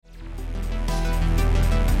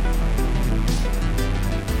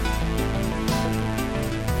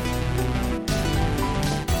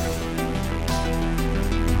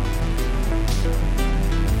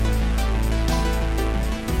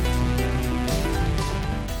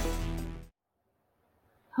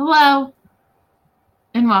Hello,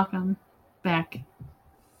 and welcome back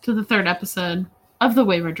to the third episode of The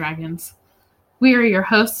Wayward Dragons. We are your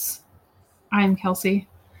hosts. I'm Kelsey.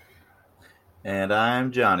 And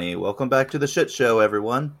I'm Johnny. Welcome back to the shit show,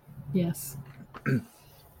 everyone. Yes.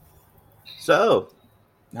 So,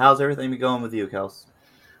 how's everything been going with you, Kels?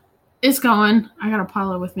 It's going. I got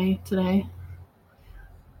Apollo with me today.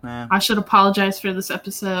 I should apologize for this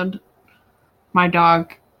episode. My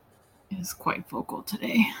dog is quite vocal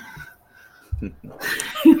today.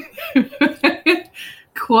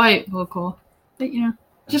 Quite vocal. But,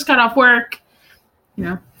 just got off work.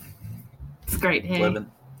 It's a great day.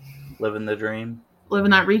 Living the dream.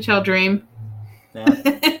 Living that retail dream.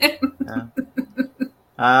 Yeah.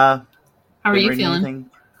 How are you feeling?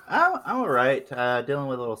 I'm all right. Dealing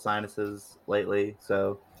with little sinuses lately,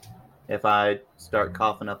 so if I start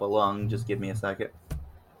coughing up a lung, just give me a second.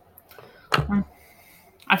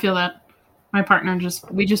 I feel that.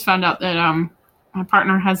 We just found out that my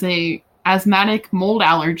partner has a asthmatic mold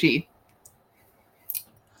allergy.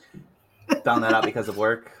 Found that out because of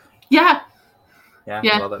work? Yeah.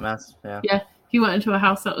 Yeah. All that mess? Yeah. He went into a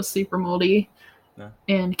house that was super moldy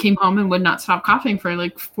and came home and would not stop coughing for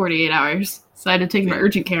like 48 hours. So I had to take him to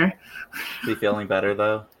urgent care. Is he feeling better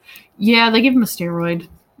though? Yeah, they gave him a steroid.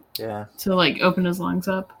 Yeah. To like open his lungs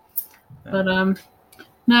up. Yeah. But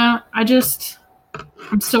no,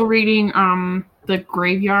 I'm still reading The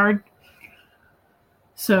Graveyard.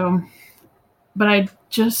 So, but what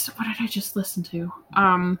did I just listen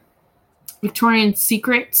to? Victorian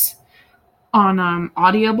Secrets on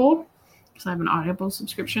Audible, because I have an Audible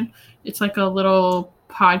subscription. It's like a little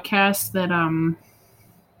podcast that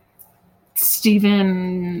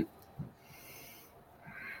Stephen.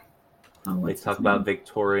 They talk about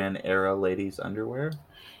Victorian era ladies' underwear?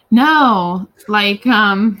 No, like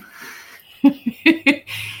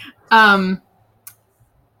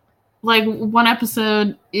like one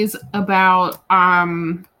episode is about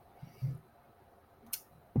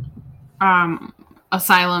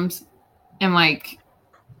asylums and like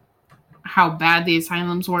how bad the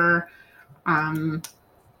asylums were,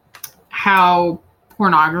 how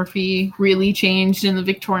pornography really changed in the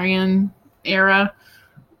Victorian era,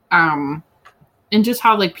 and just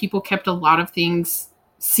how like people kept a lot of things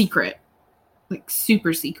secret, like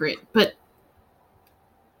super secret, but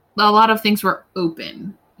a lot of things were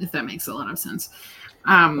open, if that makes a lot of sense.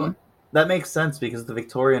 Well, that makes sense because the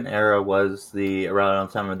Victorian era was around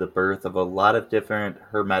the time of the birth of a lot of different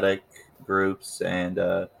hermetic groups and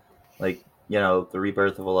the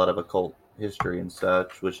rebirth of a lot of occult history and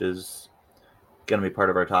such, which is going to be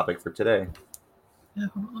part of our topic for today. Yeah,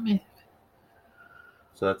 let me.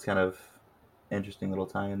 So that's kind of interesting little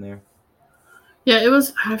tie in there. Yeah, it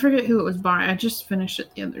was. I forget who it was by. I just finished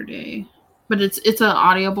it the other day, but it's an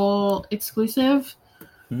Audible exclusive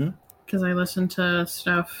because I listen to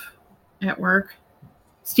stuff at work.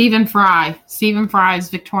 Stephen Fry's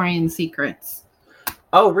Victorian Secrets.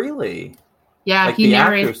 Oh, really? Yeah, like he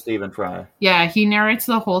narrates. Actor Stephen Fry. Yeah, he narrates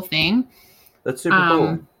the whole thing. That's super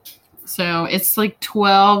cool. So it's like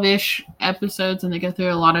 12-ish episodes, and they go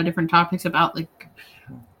through a lot of different topics about like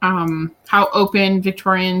how open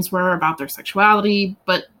Victorians were about their sexuality,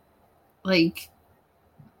 but like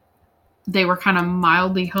they were kind of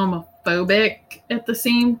mildly homophobic at the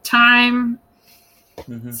same time.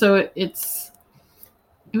 Mm-hmm. So it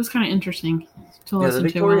was kind of interesting to listen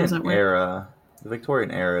to when I was at work. The Victorian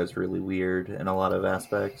era is really weird in a lot of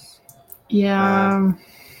aspects. Yeah.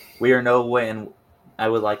 We are no way, and I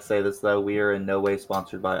would like to say this though, we are in no way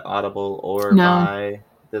sponsored by Audible or by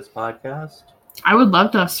this podcast. I would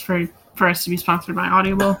love for us to be sponsored by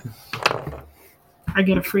Audible. I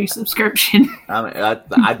get a free subscription.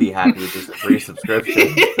 I'd be happy with just a free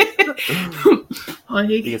subscription.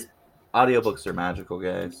 Because audiobooks are magical,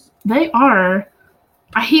 guys. They are.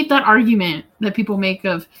 I hate that argument that people make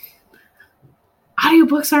of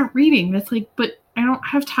audiobooks aren't reading. That's like, but I don't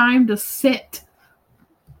have time to sit.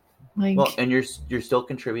 Like, well, and you're still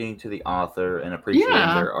contributing to the author and appreciating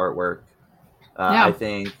their artwork. I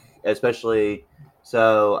think, especially,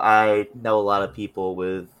 so I know a lot of people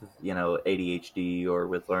with, ADHD or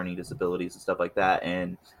with learning disabilities and stuff like that,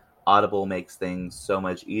 and Audible makes things so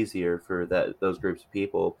much easier for those groups of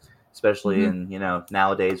people, especially in,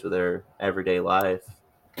 nowadays with their everyday life,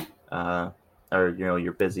 or,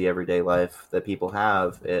 your busy everyday life that people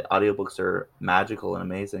have. Audiobooks are magical and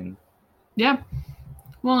amazing. Yeah.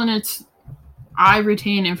 Well, and I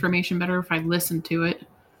retain information better if I listen to it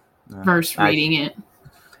versus reading it.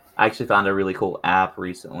 I actually found a really cool app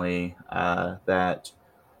recently that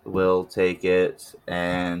will take it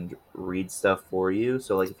and read stuff for you.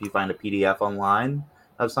 So, like, if you find a PDF online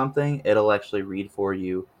of something, it'll actually read for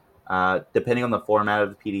you Depending on the format of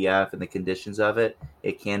the PDF and the conditions of it,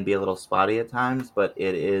 it can be a little spotty at times, but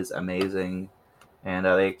it is amazing. And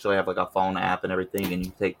they actually have like a phone app and everything, and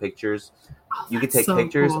you can take pictures. You can take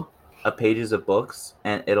pictures of pages of books,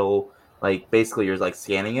 and it'll like basically you're like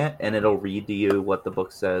scanning it, and it'll read to you what the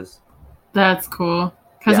book says. That's cool.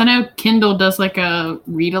 Because I know Kindle does like a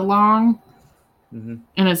read along, and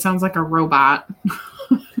it sounds like a robot.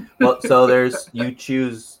 Well, so you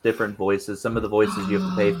choose different voices. Some of the voices you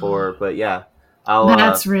have to pay for, but yeah,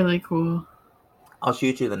 that's really cool. I'll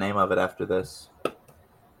shoot you the name of it after this.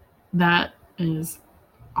 That is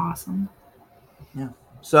awesome. Yeah.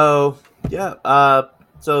 So yeah.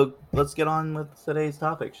 So let's get on with today's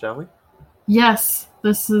topic, shall we? Yes,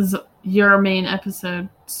 this is your main episode,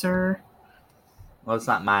 sir. Well, it's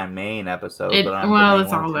not my main episode, but it's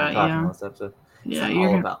all about you. This episode. Yeah, it's not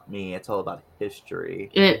all about me. It's all about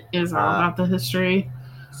history. It is all about the history.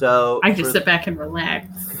 So I just sit back and relax.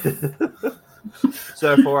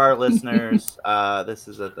 So for our listeners, this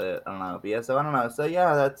is at the I don't know. So I don't know. So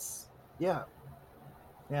yeah, that's yeah.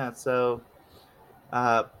 So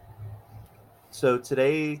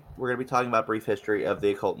today we're going to be talking about brief history of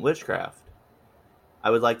the occult and witchcraft. I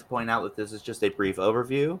would like to point out that this is just a brief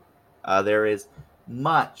overview. There is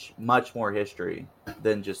much more history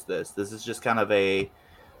than just this. This is just kind of a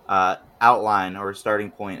outline or starting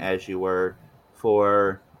point, as you were,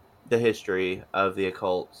 for the history of the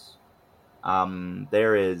occult.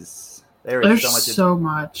 There's so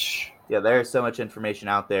much. Yeah, there is so much information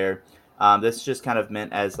out there. This is just kind of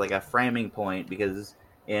meant as like a framing point, because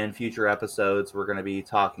in future episodes we're going to be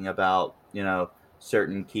talking about,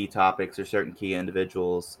 certain key topics or certain key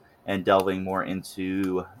individuals and delving more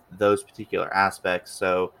into those particular aspects.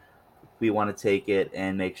 So we want to take it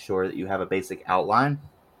and make sure that you have a basic outline.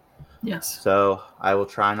 Yes. So I will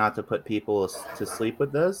try not to put people to sleep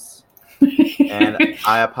with this. And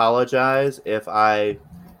I apologize if I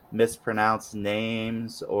mispronounce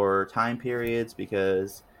names or time periods,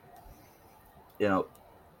 because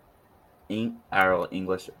our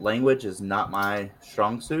English language is not my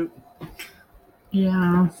strong suit.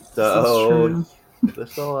 Yeah. So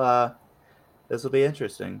this will be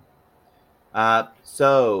interesting.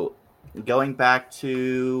 So going back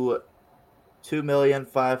to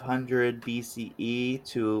 2,500 BCE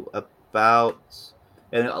to about,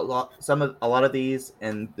 and a lot of these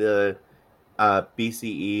in the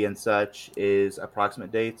BCE and such is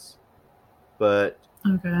approximate dates, but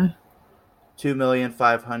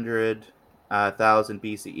 2,500,000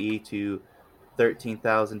 BCE to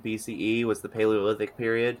 13,000 BCE was the Paleolithic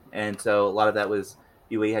period, and so a lot of that was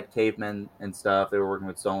we had cavemen and stuff. They were working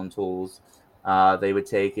with stone tools. They would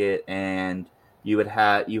take it, and you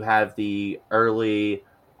have the early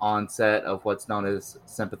onset of what's known as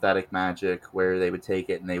sympathetic magic, where they would take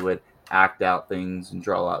it and they would act out things and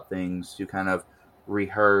draw out things to kind of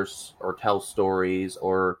rehearse or tell stories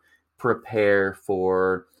or prepare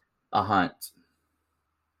for a hunt.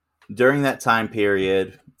 During that time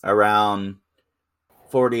period, around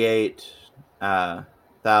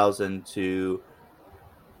 48,000 to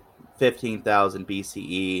 15,000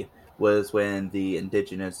 BCE was when the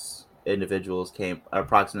indigenous individuals came,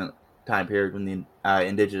 approximate time period when the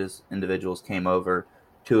indigenous individuals came over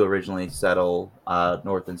to originally settle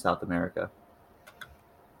North and South America.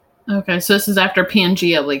 Okay, so this is after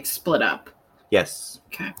Pangea split up. Yes.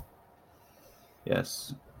 Okay.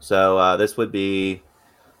 Yes. So this would be,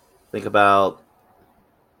 think about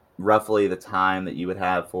roughly the time that you would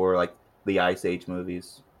have for the Ice Age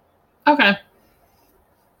movies. Okay.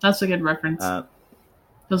 That's a good reference.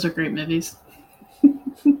 Those are great movies.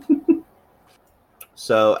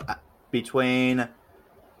 So between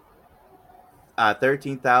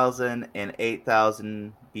 13,000 and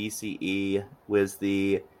 8,000 BCE was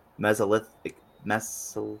the Mesolithic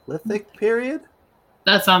period?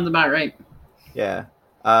 That sounds about right. Yeah.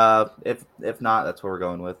 If not, that's what we're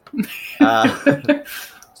going with.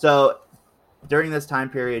 So during this time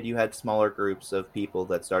period, you had smaller groups of people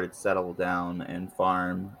that started to settle down and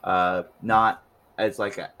farm, not as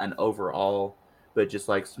an overall, but just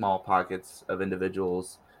small pockets of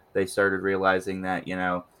individuals. They started realizing that,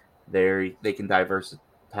 they can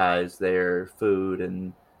diversitize their food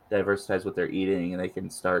and diversitize what they're eating, and they can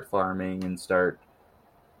start farming and start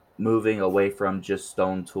moving away from just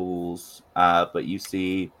stone tools. But you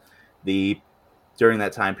see during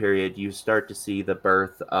that time period, you start to see the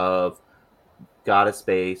birth of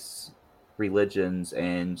goddess-based religions,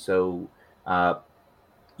 and so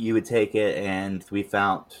you would take it, and we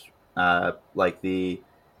found the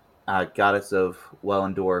goddess of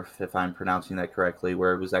Wellendorf, if I'm pronouncing that correctly,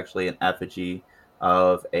 where it was actually an effigy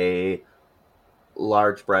of a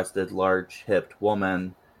large-breasted, large-hipped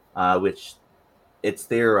woman which it's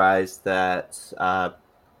theorized that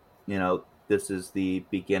this is the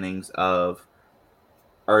beginnings of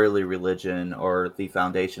early religion, or the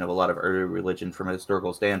foundation of a lot of early religion from a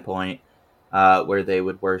historical standpoint, where they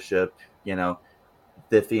would worship,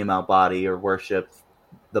 the female body, or worship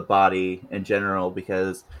the body in general,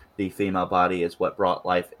 because the female body is what brought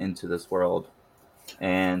life into this world.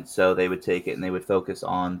 And so they would take it and they would focus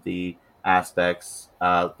on the aspects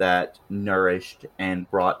that nourished and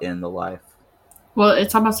brought in the life. Well,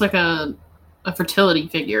 it's almost like a fertility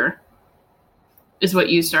figure is what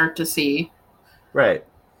you start to see. Right.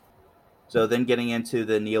 So then getting into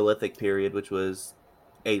the Neolithic period, which was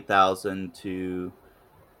 8,000 to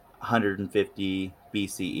 150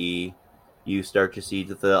 BCE, you start to see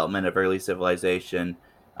the development of early civilization.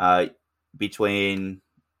 Between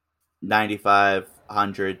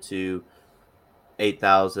 9,500 to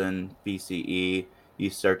 8,000 BCE, you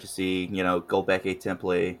start to see, Göbekli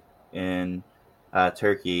Tepe in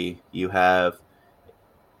Turkey. You have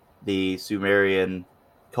the Sumerian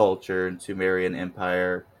culture and Sumerian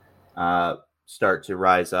Empire start to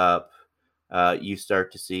rise up. You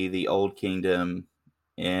start to see the Old Kingdom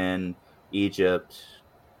in Egypt,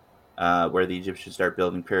 where the Egyptians start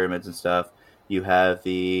building pyramids and stuff. You have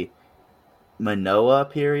the Minoan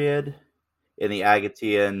period in the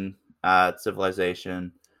Agatean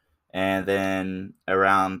civilization, and then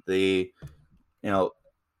around the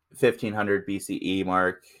 1500 BCE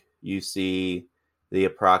mark, you see the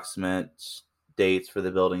approximate dates for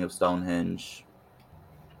the building of Stonehenge.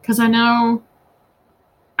 Because I know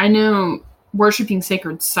worshiping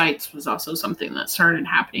sacred sites was also something that started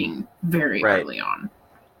happening very early on.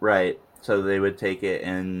 Right. So they would take it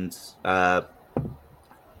and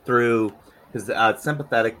through, because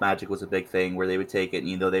sympathetic magic was a big thing, where they would take it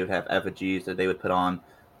and they would have effigies that they would put on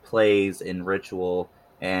plays in ritual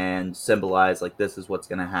and symbolize, like, this is what's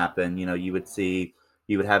going to happen. You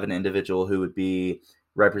would have an individual who would be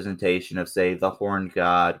representation of, say, the horned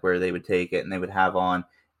god, where they would take it and they would have on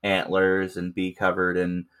antlers and be covered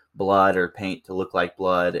in blood or paint to look like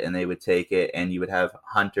blood, and they would take it and you would have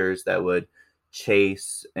hunters that would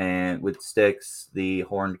chase and with sticks the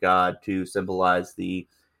horned god to symbolize the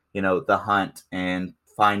hunt and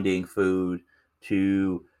finding food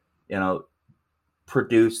to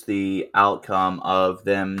produce the outcome of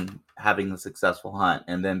them having the successful hunt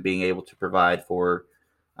and then being able to provide for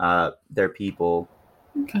their people.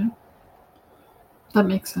 Okay, that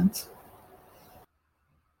makes sense.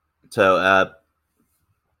 So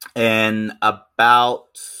in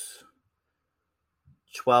about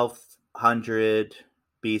 1200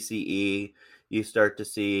 BCE, you start to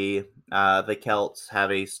see the Celts have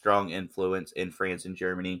a strong influence in France and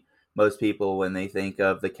Germany. Most people, when they think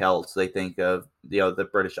of the Celts, they think of the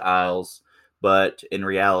British Isles, but in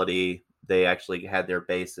reality, they actually had their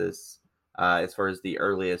basis as far as the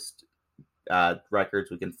earliest records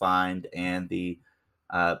we can find, and the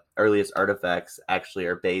earliest artifacts actually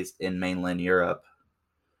are based in mainland Europe.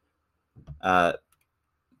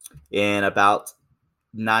 In about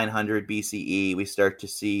 900 BCE, we start to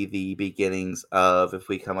see the beginnings of, if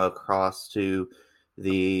we come across to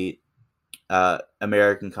the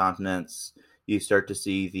American continents, you start to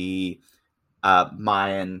see the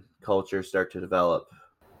Mayan culture start to develop.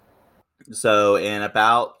 So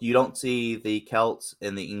you don't see the Celts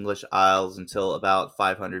in the English Isles until about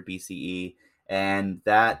 500 BCE, and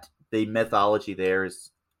that the mythology there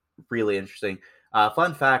is really interesting.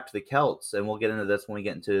 Fun fact, the Celts, and we'll get into this when we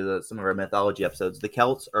get into some of our mythology episodes, the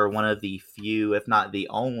Celts are one of the few, if not the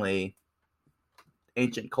only,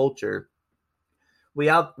 ancient culture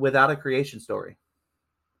without a creation story.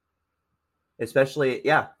 Especially,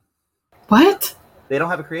 yeah. What? They don't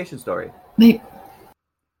have a creation story.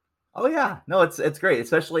 Oh yeah, no, it's great,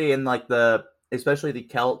 especially in especially the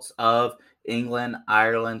Celts of England,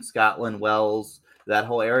 Ireland, Scotland, Wales, that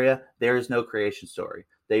whole area. There is no creation story.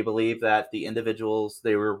 They believe that the individuals,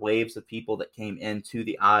 they were waves of people that came into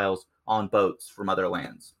the Isles on boats from other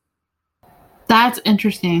lands. That's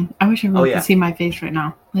interesting. I wish everyone could see my face right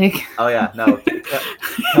now. Oh yeah, no.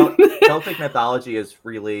 Celtic mythology is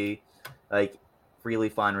really, really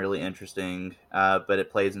fun, really interesting. But it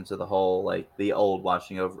plays into the whole, the old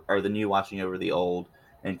washing over, or the new washing over the old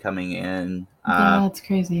and coming in. That's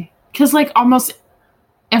crazy. Because almost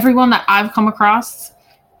everyone that I've come across,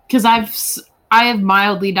 because I have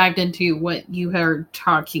mildly dived into what you are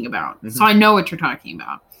talking about. Mm-hmm. So I know what you're talking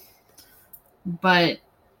about. But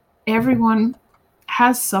everyone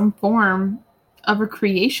has some form of a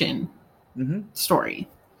creation story.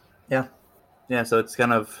 Yeah. Yeah, so it's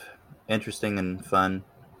kind of interesting and fun.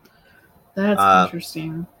 That's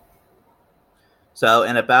interesting. So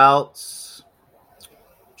in about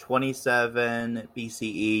 27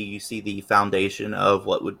 BCE, you see the foundation of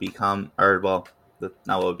what would become, not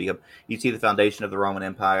what would become. You see the foundation of the Roman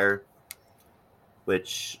Empire,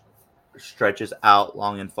 which stretches out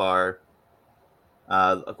long and far.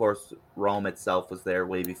 Of course, Rome itself was there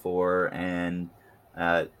way before, and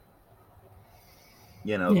through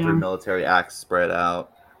military acts spread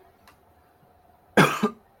out.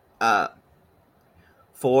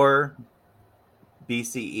 4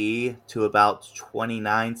 BCE to about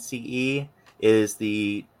 29 CE is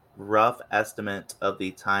the rough estimate of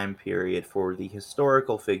the time period for the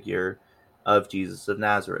historical figure of Jesus of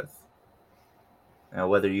Nazareth. Now,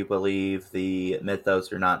 whether you believe the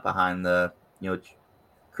mythos or not behind the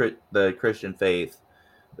Christian faith,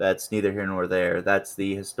 that's neither here nor there. That's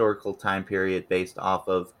the historical time period based off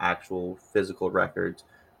of actual physical records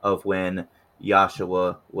of when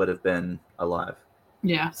Yahshua would have been alive.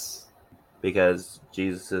 Yes. Because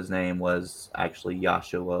Jesus' name was actually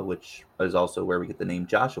Yahshua, which is also where we get the name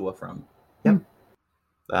Joshua from. Yep.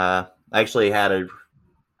 I actually had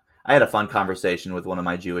a fun conversation with one of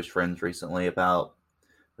my Jewish friends recently about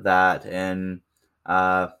that, and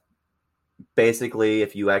basically,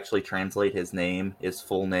 if you actually translate his name, his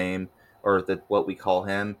full name, or what we call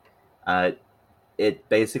him, it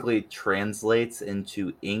basically translates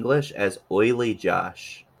into English as Oily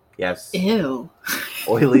Josh. Yes. Ew.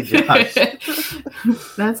 Oily Josh.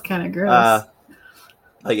 That's kind of gross.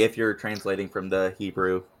 Like if you're translating from the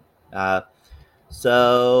Hebrew.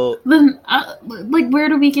 So then, where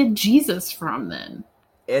do we get Jesus from then?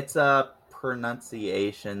 It's a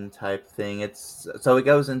pronunciation type thing. It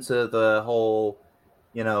goes into the whole,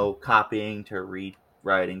 copying to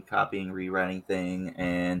rewriting, copying, rewriting thing,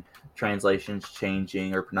 and translations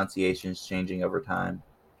changing or pronunciations changing over time.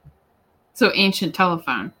 So ancient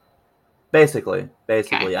telephone. Basically.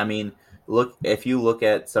 Okay. I mean, if you look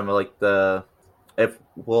at some of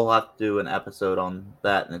we'll have to do an episode on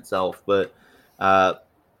that in itself, but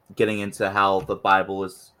getting into how the Bible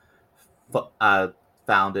is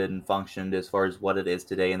founded and functioned as far as what it is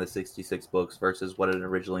today in the 66 books versus what it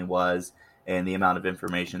originally was, and the amount of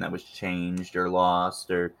information that was changed or lost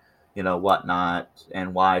or whatnot,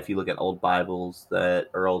 and why if you look at old Bibles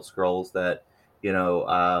or old scrolls that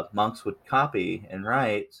monks would copy and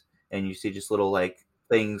write, and you see just little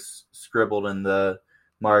things scribbled in the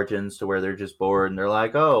margins to where they're just bored and they're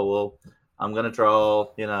like, oh well, I'm gonna draw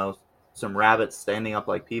some rabbits standing up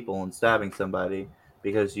like people and stabbing somebody,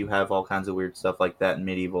 because you have all kinds of weird stuff like that in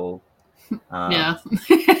medieval. Yeah.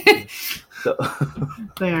 So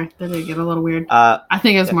they did get a little weird. I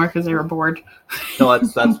think it's more because they were bored. No,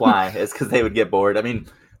 that's why. It's because they would get bored. I mean,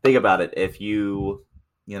 think about it. If you,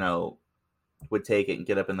 would take it and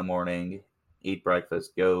get up in the morning, eat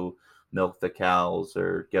breakfast, go milk the cows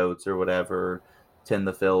or goats or whatever, tend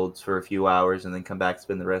the fields for a few hours, and then come back,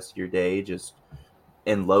 spend the rest of your day just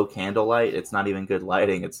in low candlelight. It's not even good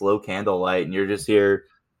lighting. It's low candlelight, and you're just here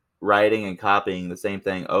writing and copying the same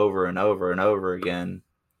thing over and over and over again.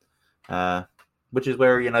 Which is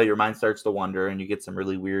where, your mind starts to wander, and you get some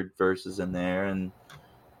really weird verses in there. And,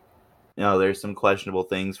 there's some questionable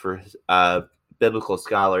things for biblical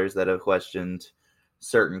scholars that have questioned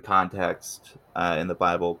certain context in the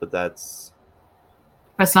Bible, but that's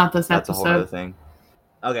not this episode. That's a whole other thing.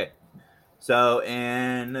 Okay. So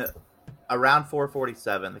in around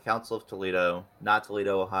 447, the Council of Toledo, not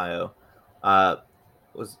Toledo, Ohio,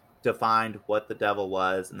 was defined what the devil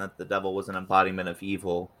was, and that the devil was an embodiment of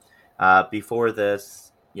evil. Before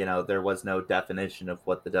this, there was no definition of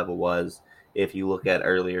what the devil was. If you look at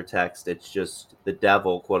earlier text, it's just the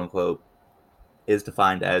devil, quote unquote, is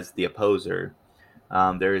defined as the opposer.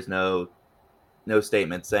 There is no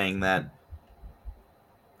statement saying that,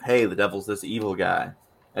 hey, the devil's this evil guy.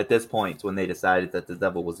 At this point, when they decided that the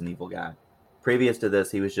devil was an evil guy. Previous to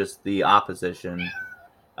this, he was just the opposition.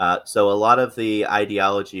 So a lot of the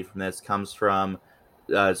ideology from this comes from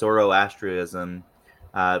Zoroastrianism,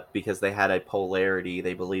 because they had a polarity.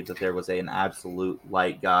 They believed that there was an absolute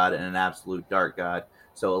light God and an absolute dark God.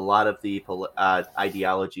 So a lot of the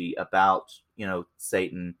ideology about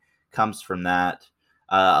Satan comes from that,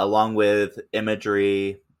 along with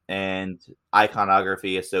imagery and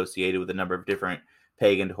iconography associated with a number of different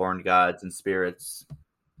pagan horned gods and spirits,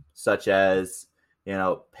 such as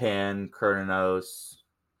Pan, Kronos.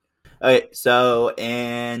 Okay, so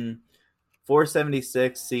in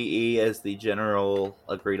 476 CE is the general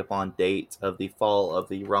agreed upon date of the fall of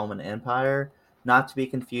the Roman Empire, not to be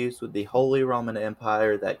confused with the Holy Roman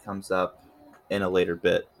Empire that comes up in a later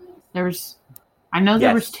bit. There was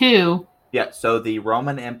two. Yeah, so the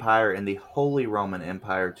Roman Empire and the Holy Roman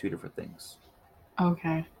Empire are two different things.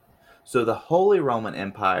 Okay. So the Holy Roman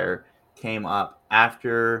Empire came up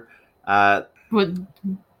after.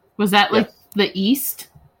 Was that like the East?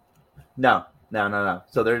 No.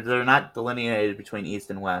 So they're not delineated between East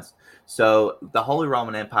and West. So the Holy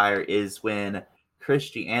Roman Empire is when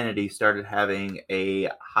Christianity started having a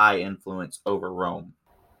high influence over Rome.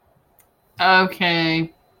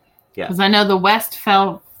 Okay. Yeah. Because I know the West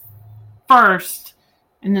fell first,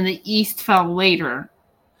 and then the East fell later.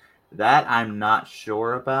 That I'm not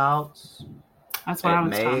sure about. That's what I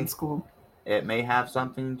was taught in school. It may have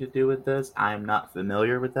something to do with this. I'm not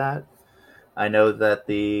familiar with that. I know that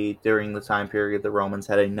during the time period, the Romans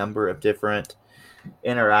had a number of different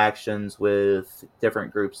interactions with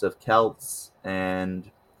different groups of Celts,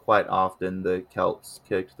 and quite often the Celts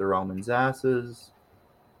kicked the Romans' asses.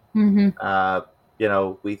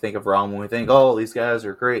 Mm-hmm. We think of Rome when we think, oh, these guys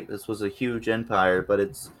are great. This was a huge empire, but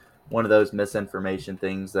it's one of those misinformation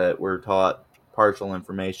things that we're taught partial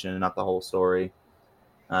information, not the whole story.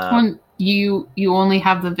 When you only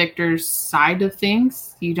have the victor's side of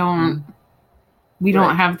things, you don't. We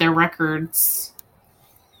don't have their records.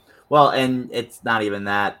 Well, and it's not even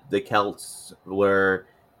that. The Celts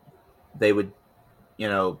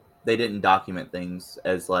they didn't document things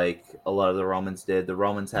as like a lot of the Romans did. The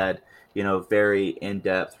Romans had, very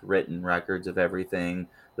in-depth written records of everything.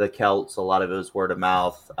 The Celts, a lot of it was word of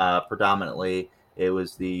mouth. Predominantly, it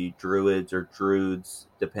was the Druids or Druids,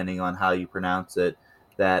 depending on how you pronounce it,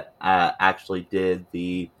 that actually did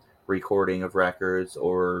the recording of records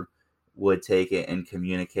or would take it and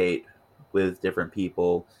communicate with different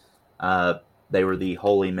people. They were the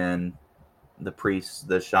holy men, the priests,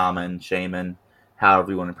 the shaman,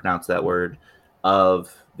 however you want to pronounce that word,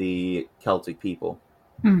 of the Celtic people.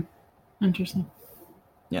 Interesting.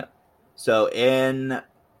 Yeah. So in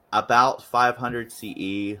about 500 CE,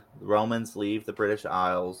 the Romans leave the British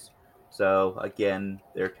Isles. So again,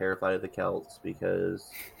 they're terrified of the Celts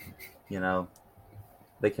because, the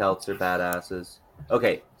Celts are badasses.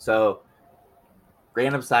 Okay, so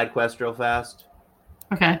random side quest real fast.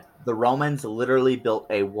 Okay. The Romans literally built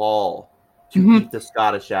a wall to keep the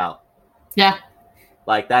Scottish out. Yeah.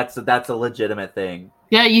 Like that's a legitimate thing.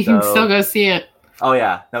 Yeah, you can still go see it. Oh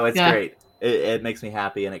yeah, no, it's great. It makes me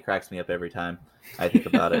happy and it cracks me up every time I think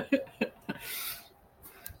about it.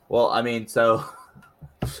 Well, I mean, so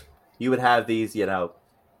you would have these,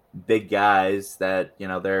 big guys that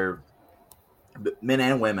they're men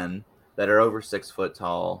and women that are over 6 foot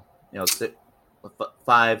tall.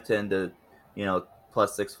 5'10" to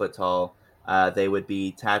plus 6 foot tall. They would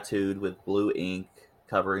be tattooed with blue ink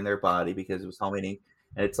covering their body because it was homemade ink,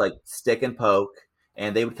 and it's like stick and poke.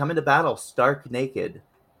 And they would come into battle stark naked.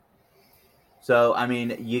 So I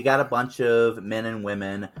mean, you got a bunch of men and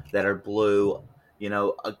women that are blue.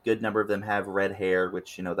 A good number of them have red hair,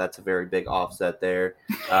 which that's a very big offset there.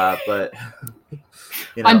 But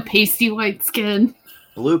on pasty white skin,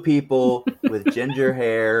 blue people with ginger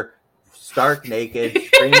hair, stark naked,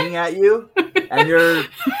 screaming at you, and you're,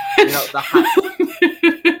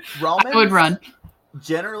 the Romans. I would run.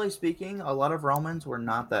 Generally speaking, a lot of Romans were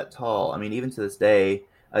not that tall. I mean, even to this day,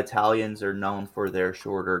 Italians are known for their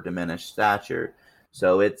shorter, diminished stature.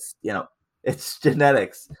 So it's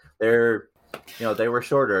genetics. They were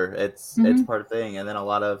shorter. It's part of the thing. And then a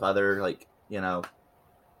lot of other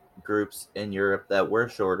groups in Europe that were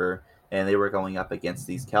shorter, and they were going up against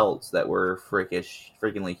these Celts that were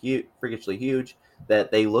freakishly huge, that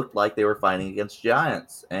they looked like they were fighting against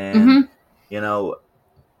giants. And,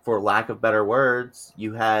 for lack of better words,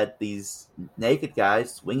 you had these naked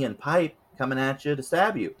guys swinging pipe coming at you to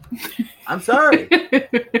stab you. I'm sorry.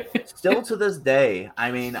 Still to this day, I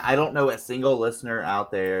mean, I don't know a single listener out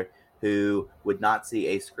there who would not see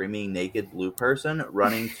a screaming naked blue person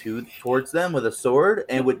running towards them with a sword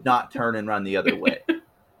and would not turn and run the other way.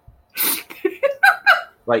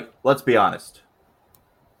 Like, let's be honest.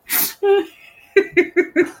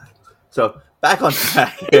 So, back on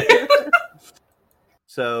track here.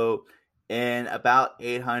 So, in about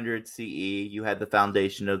 800 CE, you had the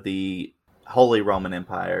foundation of the Holy Roman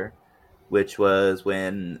Empire, which was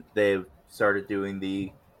when they started doing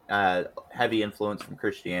the heavy influence from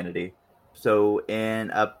Christianity. So, in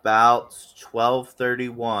about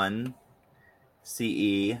 1231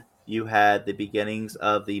 CE, you had the beginnings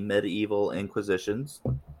of the medieval Inquisitions,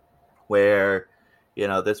 where,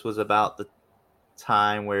 this was about the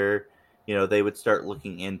time where, they would start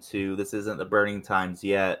looking into, this isn't the burning times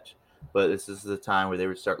yet, but this is the time where they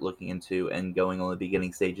would start looking into and going on the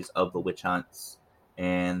beginning stages of the witch hunts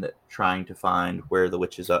and trying to find where the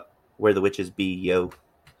witches be, yo.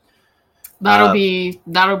 That'll be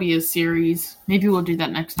a series. Maybe we'll do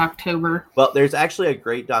that next October. Well, there's actually a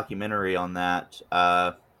great documentary on that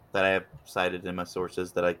that I have cited in my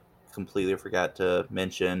sources that I completely forgot to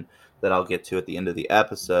mention that I'll get to at the end of the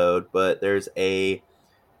episode, but there's a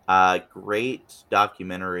great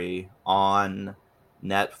documentary on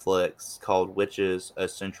Netflix called Witches: A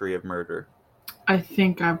Century of Murder. I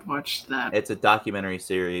think I've watched that. It's a documentary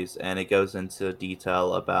series, and it goes into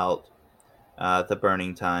detail about the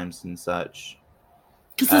burning times and such.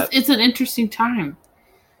 Because it's an interesting time.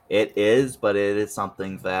 It is, but it is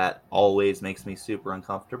something that always makes me super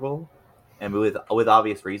uncomfortable, and with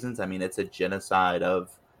obvious reasons. I mean, it's a genocide of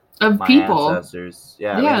my people. Ancestors.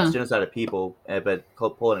 Yeah, I mean, it's genocide of people, but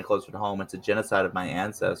pulling it closer to home, it's a genocide of my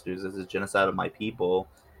ancestors. It's a genocide of my people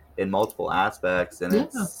in multiple aspects, and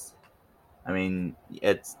it's, I mean,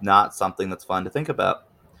 it's not something that's fun to think about.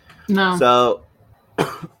 No. So,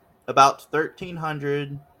 about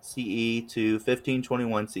 1300 CE to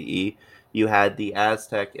 1521 CE, you had the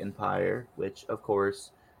Aztec Empire, which, of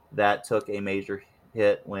course, that took a major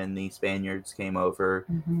hit when the Spaniards came over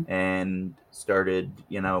and started,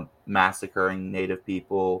 massacring native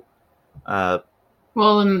people.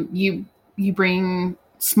 Well, and you bring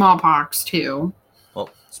smallpox too. Well,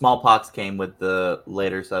 smallpox came with the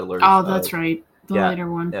later settlers. Oh, that's right. The later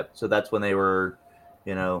one. Yep. So that's when they were,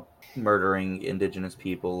 murdering indigenous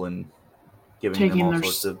people and taking them all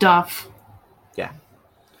sorts of stuff. Yeah.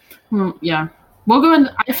 Well, yeah. We'll go in.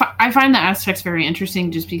 I find the Aztecs very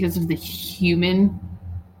interesting just because of the human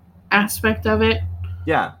aspect of it.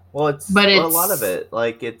 Yeah. Well, it's a lot of it.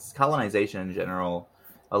 Like, it's colonization in general.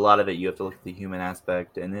 A lot of it, you have to look at the human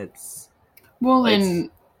aspect, and it's... Well, and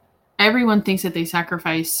everyone thinks that they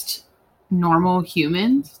sacrificed normal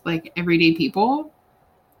humans, like everyday people.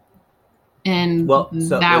 And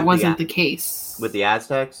that wasn't the case. With the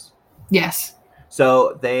Aztecs? Yes.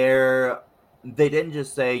 So they didn't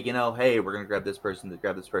just say, hey, we're going to grab this person,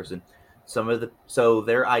 So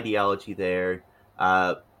their ideology there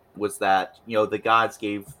was that, the gods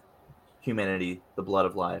gave humanity the blood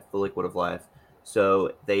of life, the liquid of life.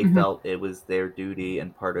 So they felt it was their duty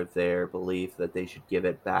and part of their belief that they should give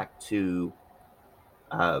it back to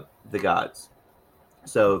the gods.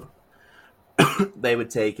 So they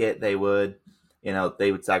would take it. They would,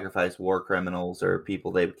 they would sacrifice war criminals or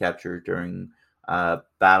people they would capture during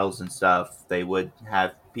battles and stuff. They would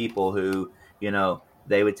have people who,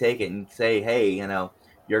 they would take it and say, hey,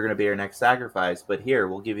 you're going to be our next sacrifice, but here,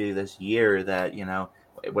 we'll give you this year that,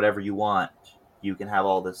 whatever you want, you can have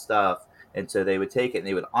all this stuff. And so they would take it and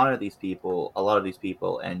they would honor these people, a lot of these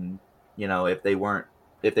people. And, if they were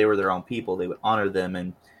their own people, they would honor them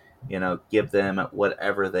and, give them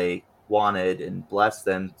whatever they wanted and bless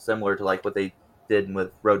them, similar to like what they did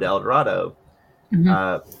with Road to El Dorado,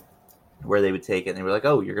 where they would take it and they were like,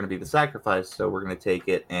 oh, you're going to be the sacrifice. So we're going to take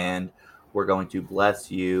it and we're going to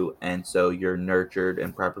bless you. And so you're nurtured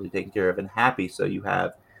and properly taken care of and happy. So you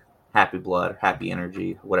have happy blood, happy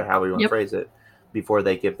energy, whatever, however you want to phrase it, before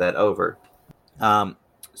they give that over.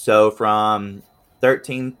 So from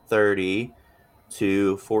 1330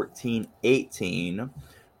 to 1418,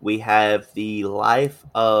 we have the life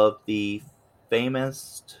of the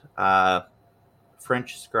famous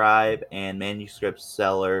French scribe and manuscript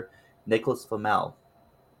seller Nicholas Flamel.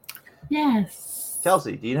 Yes.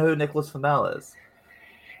 Kelsey, do you know who Nicholas Flamel is?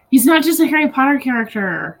 He's not just a Harry Potter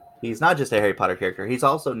character. He's not just a Harry Potter character. He's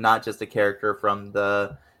also not just a character from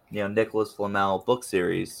the Nicholas Flamel book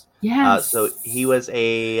series. Yes. So he was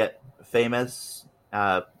a famous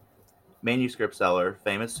manuscript seller,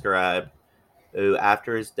 famous scribe, who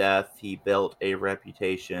after his death, he built a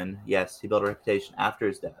reputation. Yes, he built a reputation after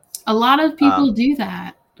his death. A lot of people do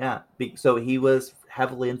that. Yeah. So he was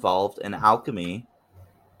heavily involved in alchemy.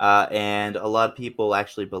 And a lot of people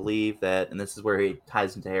actually believe that, and this is where he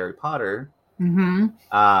ties into Harry Potter,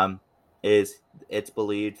 is it's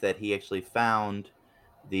believed that he actually found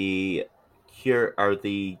the cure or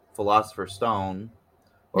the Philosopher's Stone,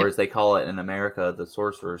 or as they call it in America, the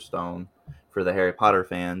Sorcerer's Stone for the Harry Potter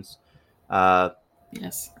fans.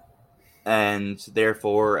 Yes. And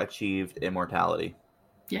therefore achieved immortality.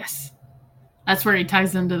 Yes. That's where he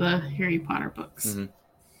ties into the Harry Potter books. Mm-hmm.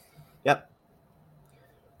 Yep.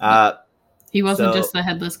 He wasn't just the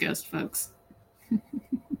headless ghost, folks.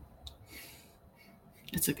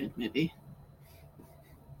 It's a good movie.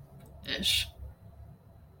 Ish.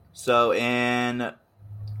 So in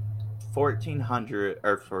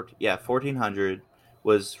 1400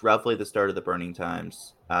 was roughly the start of the burning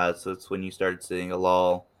times. So it's when you started seeing a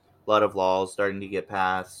lot of laws starting to get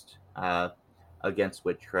passed against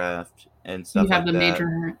witchcraft and stuff like that. You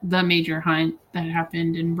have the major hunt that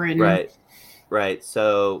happened in Britain. Right.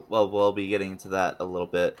 So, we'll be getting into that in a little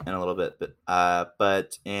bit,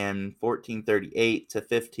 but in 1438 to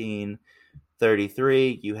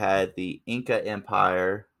 1533, you had the Inca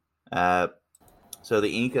Empire, So the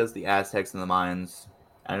Incas, the Aztecs, and the Mayans,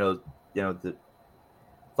 I know, the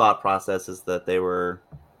thought process is that they were,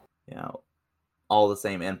 all the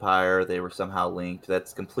same empire. They were somehow linked.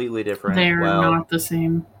 That's completely different. They're not the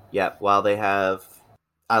same. Yeah, while they have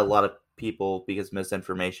a lot of people, because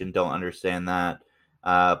misinformation, don't understand that.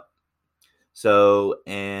 So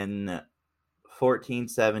in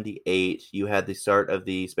 1478, you had the start of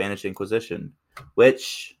the Spanish Inquisition,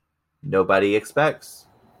 which nobody expects.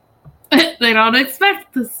 They don't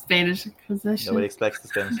expect the Spanish Inquisition. Nobody expects the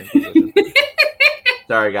Spanish Inquisition.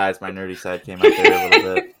 Sorry, guys, my nerdy side came out there a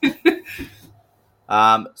little bit.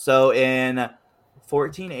 So in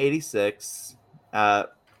 1486,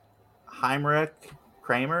 Heinrich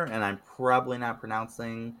Kramer, and I'm probably not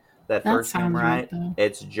pronouncing that first name right.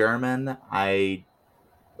 It's German. I,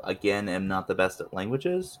 again, am not the best at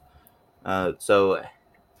languages, so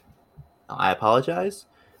I apologize.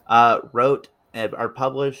 Wrote or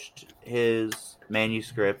published his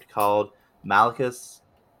manuscript called Malleus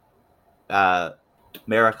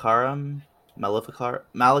Maleficarum.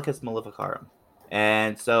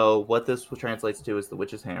 And so what this translates to is the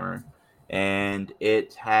witch's hammer. And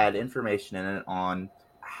it had information in it on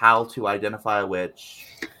how to identify a witch,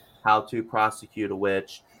 how to prosecute a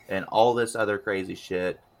witch, and all this other crazy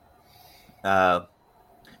shit.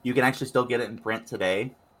 You can actually still get it in print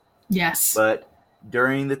today. Yes. But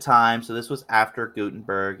during the time, so this was after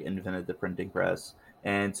Gutenberg invented the printing press.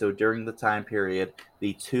 And so during the time period,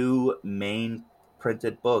 the two main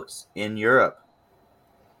printed books in Europe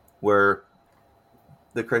were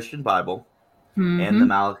the Christian Bible and the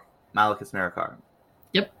Malleus Maleficarum.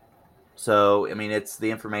 Yep. So, I mean, it's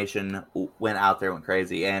the information went out there, went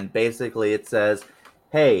crazy. And basically it says,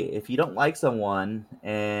 hey, if you don't like someone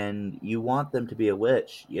and you want them to be a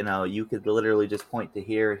witch, you could literally just point to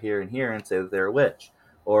here, here, and here and say that they're a witch.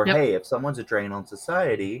 Or, hey, if someone's a drain on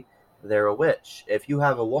society, they're a witch. If you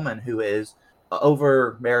have a woman who is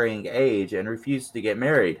over marrying age and refuses to get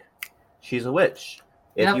married, she's a witch.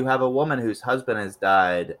 If you have a woman whose husband has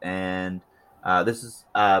died and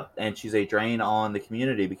and she's a drain on the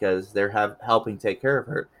community because they're helping take care of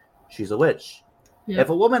her, she's a witch. If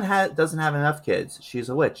a woman doesn't have enough kids, she's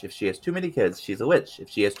a witch. If she has too many kids, she's a witch. If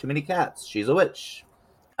she has too many cats, she's a witch.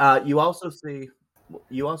 You also see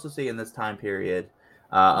in this time period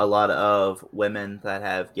a lot of women that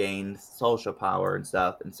have gained social power and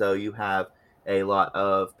stuff, and so you have a lot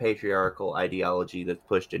of patriarchal ideology that's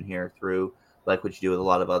pushed in here through, like what you do with a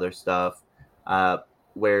lot of other stuff,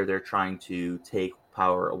 where they're trying to take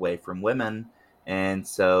power away from women, and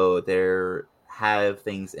so they're have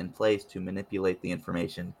things in place to manipulate the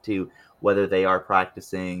information to whether they are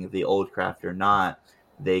practicing the old craft or not.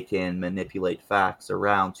 They can manipulate facts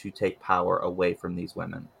around to take power away from these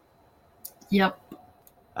women. Yep.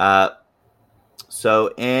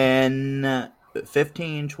 So in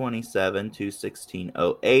 1527 to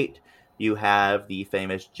 1608, you have the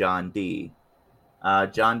famous John Dee.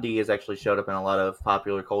 John Dee has actually showed up in a lot of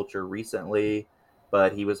popular culture recently,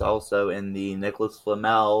 but he was also in the Nicholas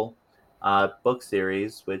Flamel book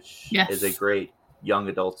series, which is a great young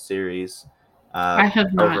adult series. I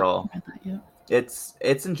have not overall read that yet.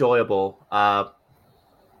 It's enjoyable. I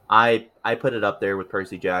put it up there with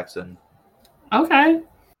Percy Jackson. Okay.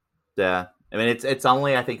 Yeah, I mean it's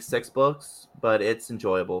only I think 6 books, but it's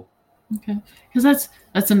enjoyable. Okay, because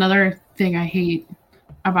that's another thing I hate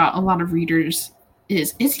about a lot of readers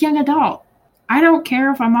is it's young adult. I don't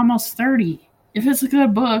care if I'm almost 30. If it's a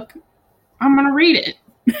good book, I'm gonna read it.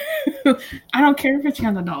 I don't care if it's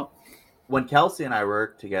young adult. When Kelsey and I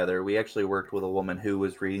worked together, we actually worked with a woman who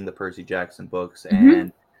was reading the Percy Jackson books,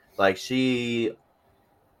 and like she's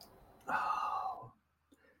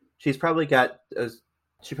probably got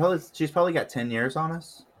 10 years on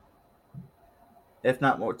us, if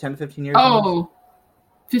not more, 10 to 15 years. Oh,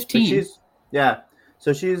 15.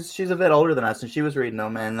 So she's a bit older than us, and she was reading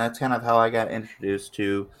them, and that's kind of how I got introduced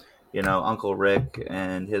to, Uncle Rick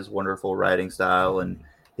and his wonderful writing style and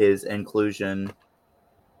his inclusion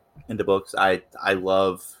into books. I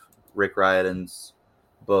love Rick Riordan's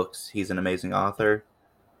books. He's an amazing author.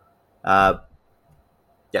 Side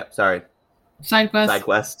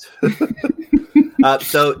quest.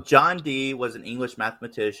 So John Dee was an English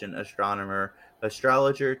mathematician, astronomer,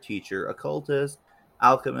 astrologer, teacher, occultist,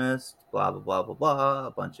 alchemist, blah, blah, blah, blah, blah,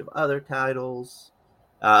 a bunch of other titles.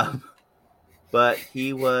 But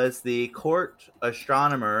he was the court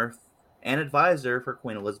astronomer and advisor for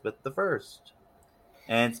Queen Elizabeth I,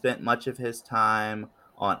 and spent much of his time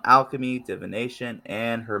on alchemy, divination,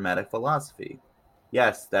 and Hermetic philosophy.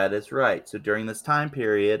 Yes, that is right. So during this time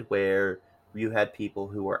period where you had people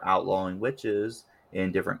who were outlawing witches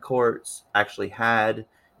in different courts, actually had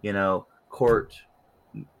court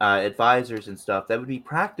advisors and stuff that would be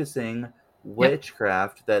practicing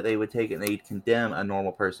witchcraft that they would take and they'd condemn a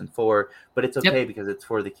normal person for, but it's okay because it's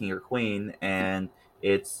for the king or queen and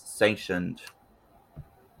it's sanctioned.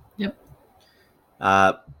 Yep.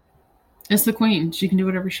 It's the queen. She can do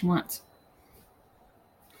whatever she wants.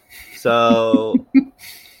 So,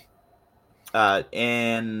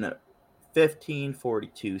 in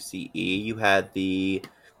 1542 CE, you had the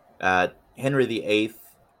Henry VIII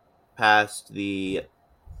passed the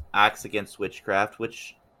Acts Against Witchcraft,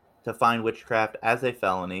 which defined witchcraft as a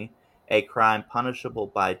felony, a crime punishable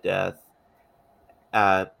by death.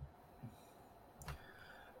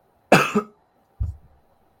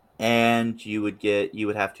 And you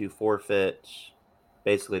would have to forfeit.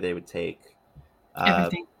 Basically, they would take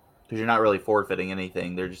everything, because you're not really forfeiting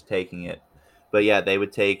anything; they're just taking it. But yeah, they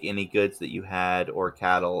would take any goods that you had or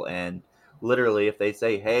cattle, and literally, if they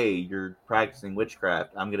say, "Hey, you're practicing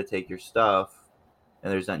witchcraft, I'm going to take your stuff,"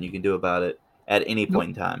 and there's nothing you can do about it at any point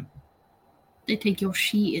in time. They take your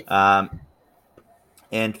shit.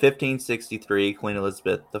 In 1563, Queen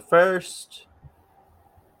Elizabeth I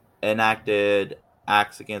enacted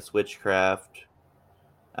Acts Against Witchcraft,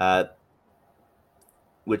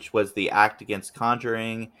 which was the act against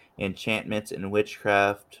conjuring, enchantments, and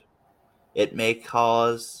witchcraft. It may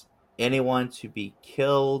cause anyone to be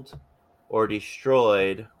killed or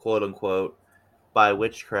destroyed, quote unquote, by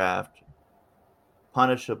witchcraft,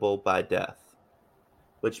 punishable by death.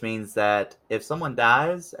 Which means that if someone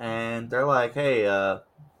dies and they're like, hey,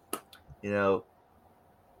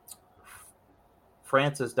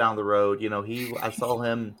 Francis down the road, I saw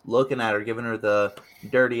him looking at her, giving her the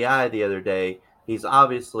dirty eye the other day. He's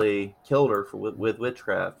obviously killed her with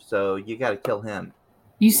witchcraft, so you got to kill him.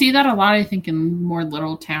 You see that a lot, I think, in more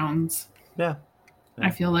little towns. Yeah.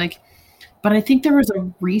 I feel like. But I think there was a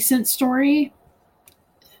recent story,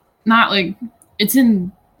 not like, it's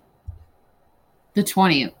in the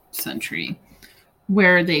 20th century,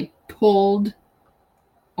 where they pulled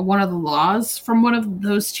one of the laws from one of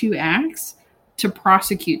those two acts to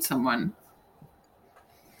prosecute someone.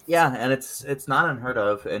 Yeah, and it's not unheard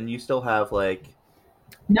of, and you still have like.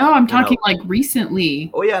 No, I'm talking like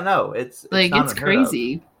recently. Oh yeah, no, it's like it's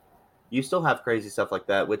crazy. Of. You still have crazy stuff like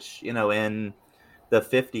that, which in the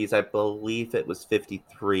 50s, I believe it was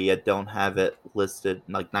 53. I don't have it listed,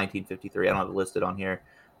 like 1953. I don't have it listed on here.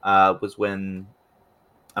 Was when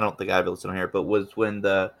I don't think I have it listed on here, but was when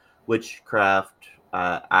the witchcraft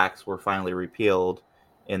acts were finally repealed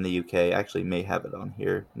in the UK. I actually may have it on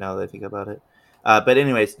here now that I think about it. But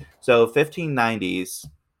anyways, so 1590s,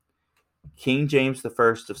 King James I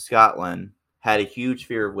of Scotland had a huge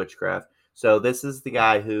fear of witchcraft. So this is the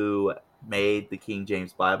guy who made the King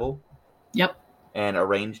James Bible. Yep. And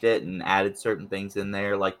arranged it and added certain things in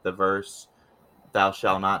there, like the verse, "Thou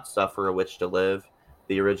shalt not suffer a witch to live."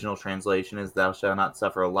 The original translation is, "Thou shalt not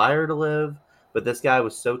suffer a liar to live." But this guy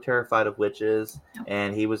was so terrified of witches,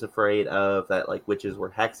 and he was afraid of that, like, witches were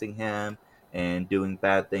hexing him and doing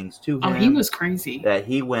bad things to him. Oh, he was crazy. That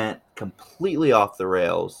he went completely off the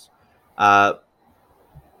rails. But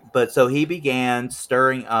so he began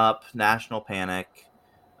stirring up national panic,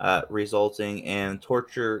 resulting in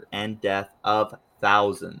torture and death of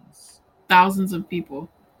thousands of people,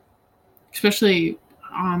 especially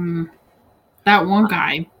that one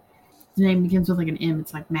guy. His name begins with like an M.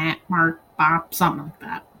 It's like Matt, Mark, Bob, something like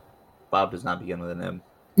that. Bob does not begin with an M.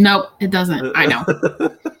 Nope, it doesn't. I know.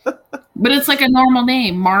 But it's like a normal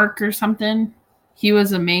name, Mark or something. He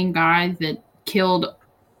was a main guy that killed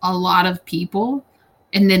a lot of people,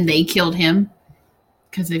 and then they killed him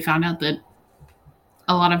because they found out that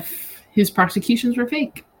a lot of his prosecutions were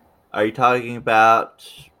fake. Are you talking about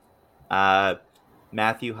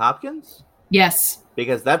Matthew Hopkins? Yes.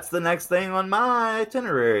 Because that's the next thing on my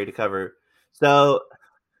itinerary to cover. So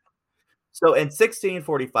in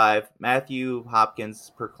 1645, Matthew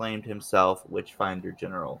Hopkins proclaimed himself Witchfinder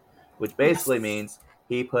General, which basically means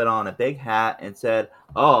he put on a big hat and said,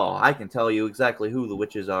 "Oh, I can tell you exactly who the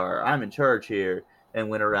witches are. I'm in charge here," and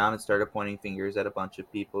went around and started pointing fingers at a bunch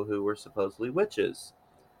of people who were supposedly witches,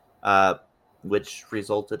 which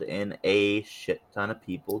resulted in a shit ton of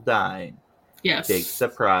people dying. Yes. Big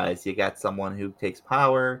surprise. You got someone who takes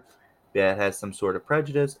power that has some sort of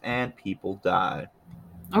prejudice, and people die.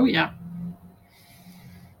 Oh, yeah.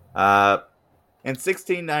 In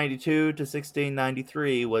 1692 to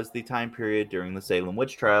 1693 was the time period during the Salem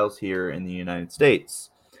witch trials here in the United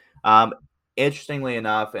States. Interestingly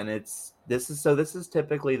enough, and this is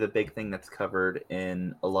typically the big thing that's covered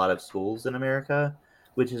in a lot of schools in America,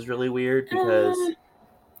 which is really weird because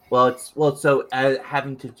Well, so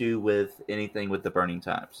having to do with anything with the burning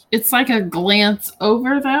times. It's like a glance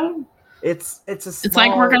over, though. It's a small. It's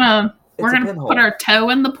like we're gonna put our toe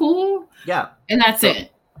in the pool. Yeah, and that's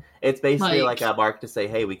it. It's basically like a mark to say,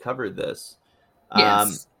 "Hey, we covered this."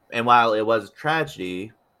 Yes. And while it was a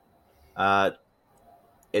tragedy,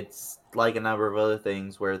 it's like a number of other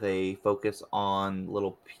things where they focus on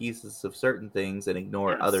little pieces of certain things and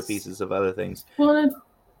ignore other pieces of other things. Well,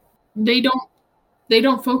 they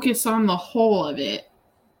don't focus on the whole of it.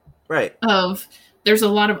 Right. There's a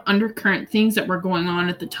lot of undercurrent things that were going on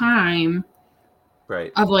at the time.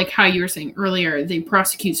 Right. Of like how you were saying earlier, they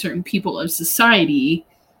prosecute certain people of society.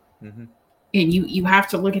 Mm-hmm. And you have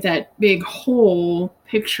to look at that big whole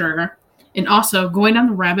picture. And also going down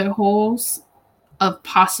the rabbit holes of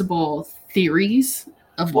possible theories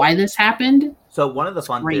of why this happened. So one of the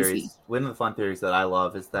fun theories that I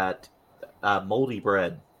love is that moldy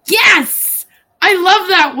bread. Yes! I love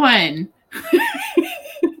that one.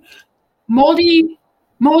 moldy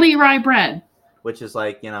rye bread. Which is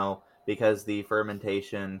like, because the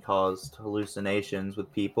fermentation caused hallucinations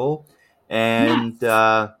with people. And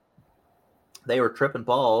they were tripping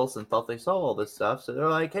balls and thought they saw all this stuff. So they're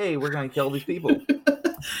like, hey, we're going to kill these people.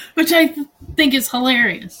 Which I think is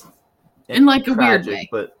hilarious. In like a weird way.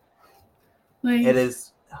 But it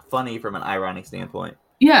is funny from an ironic standpoint.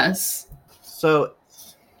 Yes. So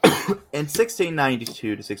in 1692 to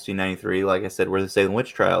 1693, like I said, were the Salem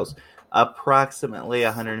witch trials. Approximately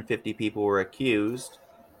 150 people were accused.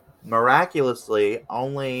 Miraculously,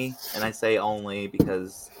 only, and I say only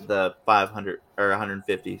because the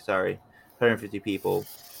 150 people,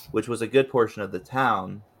 which was a good portion of the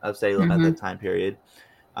town of Salem at that time period,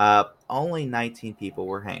 only 19 people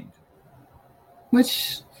were hanged.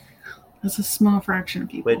 Which is a small fraction of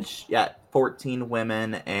people. 14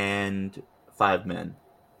 women and 5 men.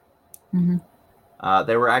 Mm-hmm.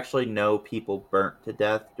 There were actually no people burnt to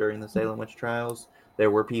death during the Salem witch trials.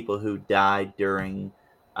 There were people who died during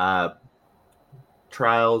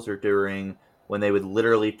trials or during when they would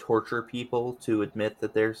literally torture people to admit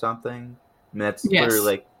that there's something. I mean, that's literally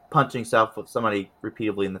like punching somebody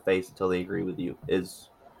repeatedly in the face until they agree with you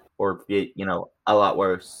or a lot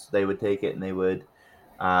worse. They would take it and they would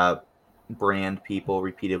brand people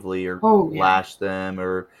repeatedly or lash them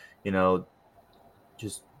or,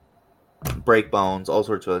 just break bones, all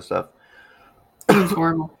sorts of other stuff. It was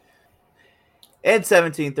horrible. In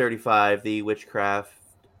 1735, the Witchcraft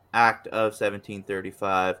Act of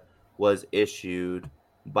 1735 was issued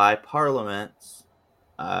by Parliament,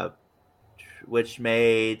 which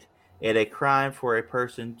made it a crime for a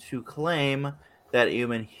person to claim that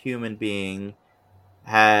a human being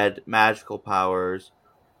had magical powers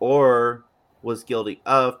or was guilty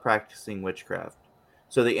of practicing witchcraft.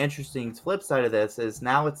 So the interesting flip side of this is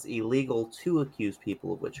now it's illegal to accuse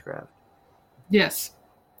people of witchcraft. Yes.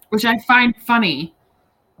 Which I find funny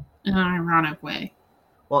in an ironic way.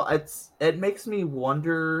 Well, it makes me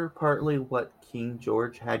wonder partly what King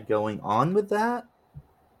George had going on with that.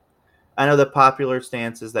 I know the popular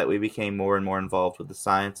stance is that we became more and more involved with the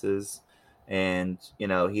sciences, and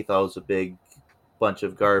he thought it was a big bunch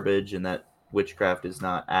of garbage and that witchcraft is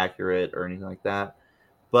not accurate or anything like that.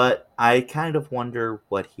 But I kind of wonder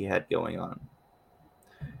what he had going on.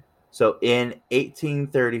 So in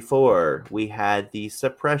 1834, we had the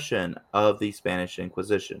suppression of the Spanish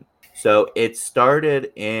Inquisition. So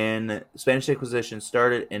Spanish Inquisition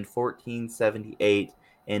started in 1478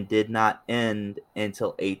 and did not end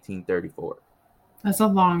until 1834. That's a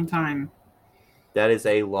long time. That is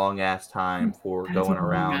a long-ass time for going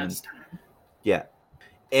around. Yeah.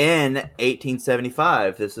 In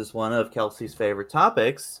 1875, this is one of Kelsey's favorite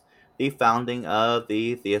topics, the founding of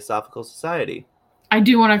the Theosophical Society. I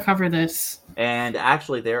do want to cover this. And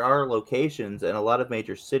actually, there are locations in a lot of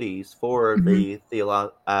major cities for the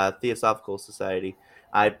Theosophical Society.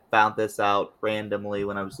 I found this out randomly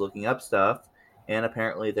when I was looking up stuff, and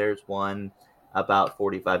apparently there's one about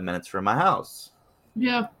 45 minutes from my house.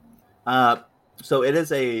 Yeah. So it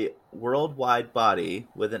is a worldwide body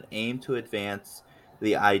with an aim to advance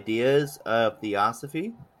the ideas of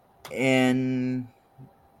theosophy and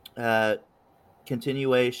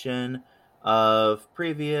continuation of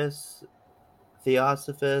previous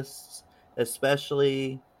theosophists,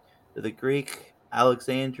 especially the Greek,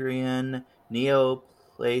 Alexandrian,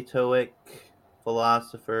 Neoplatonic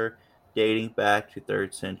philosopher dating back to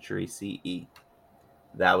 3rd century CE.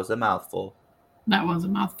 That was a mouthful.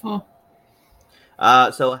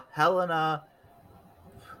 So Helena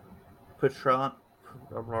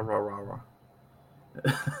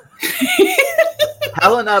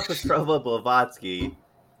Helena Petrova Blavatsky.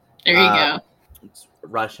 There you go. It's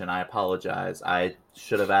Russian. I apologize. I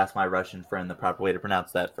should have asked my Russian friend the proper way to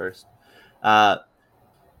pronounce that first.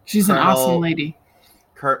 She's an awesome lady.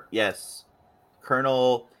 Yes.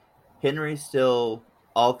 Colonel Henry Still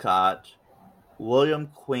Alcott, William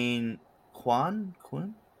Kwan,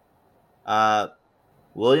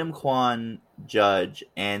 William Kwan Judge,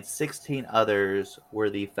 and 16 others were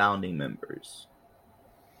the founding members.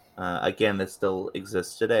 Again, this still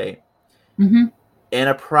exists today. Mm-hmm. In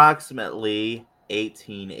approximately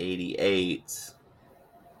 1888,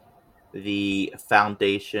 the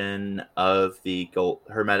foundation of the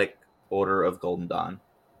Hermetic Order of Golden Dawn.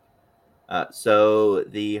 So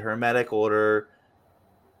the Hermetic Order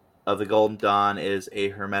of the Golden Dawn is a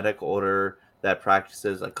Hermetic order that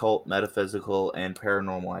practices occult, metaphysical, and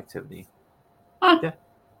paranormal activity. Yeah.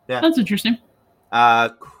 That's interesting.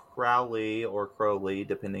 Crowley or Crowley,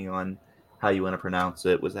 depending on how you want to pronounce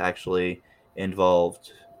it, was actually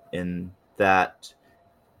involved in that,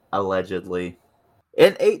 allegedly.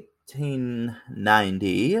 In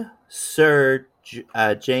 1890, Sir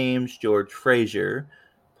James George Fraser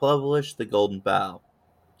published The Golden Bough,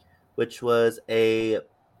 which was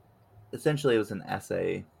essentially it was an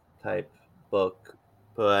essay type book,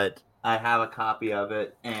 but I have a copy of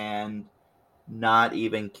it, and not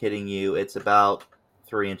even kidding you, it's about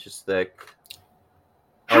 3 inches thick.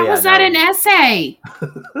 How was that an essay?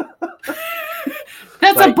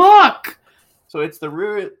 That's a book. So it's the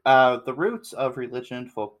roots of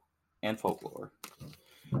religion, and folklore.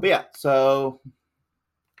 But yeah, so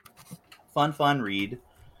fun read.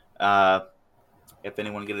 If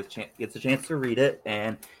anyone gets a chance to read it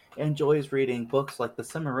and enjoys reading books like The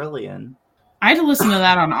Silmarillion. I had to listen to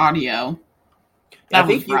that on audio. That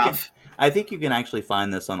was rough. I think you can actually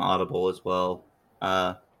find this on Audible as well.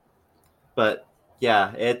 But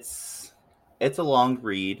yeah, it's a long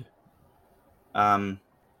read.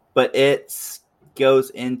 But it goes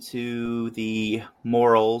into the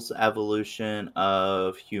morals, evolution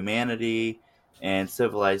of humanity and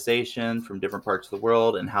civilization from different parts of the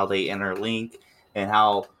world, and how they interlink, and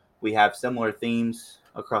how we have similar themes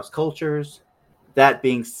across cultures. That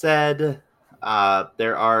being said,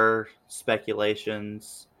 there are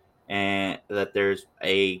speculations and that there's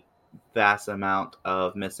a vast amount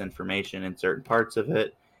of misinformation in certain parts of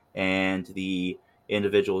it, and the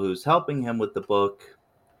individual who's helping him with the book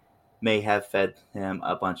may have fed him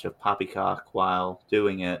a bunch of poppycock while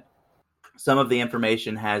doing it. Some of the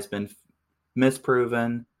information has been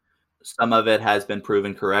misproven. Some of it has been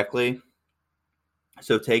proven correctly.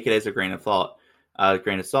 So take it as a grain of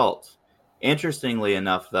salt. Interestingly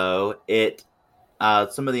enough, though,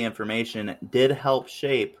 some of the information did help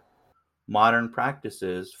shape modern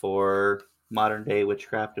practices for modern day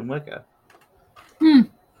witchcraft and Wicca.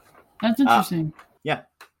 That's interesting. Yeah.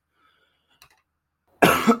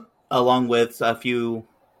 Along with a few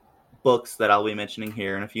books that I'll be mentioning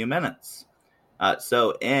here in a few minutes.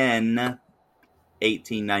 So in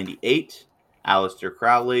 1898, Aleister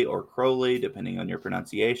Crowley, or Crowley, depending on your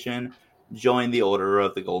pronunciation, joined the Order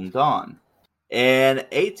of the Golden Dawn. In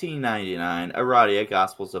 1899, Aradia,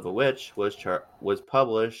 Gospels of a Witch, was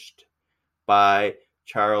published by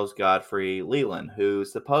Charles Godfrey Leland, who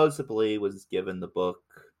supposedly was given the book.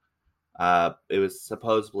 It was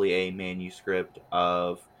supposedly a manuscript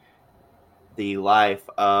of the life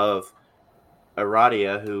of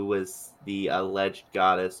Aradia, who was the alleged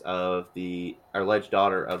daughter of the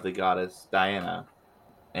goddess Diana,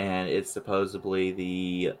 and it's supposedly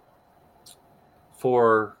the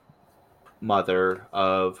foremother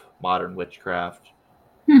of modern witchcraft.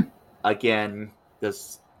 Again,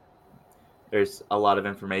 there's a lot of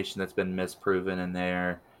information that's been misproven in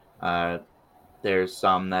there. There's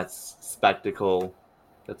some that's spectacle.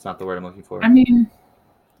 That's not the word I'm looking for. I mean,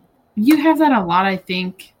 you have that a lot, I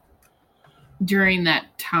think, during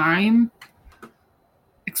that time.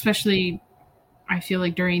 Especially, I feel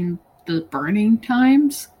like during the burning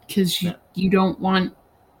times, because you don't want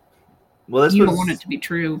don't want it to be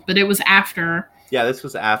true. But it was after. Yeah, this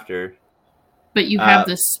was after. But you have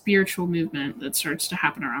this spiritual movement that starts to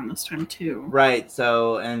happen around this time too. Right.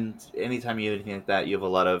 So, and anytime you do anything like that, you have a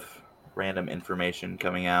lot of random information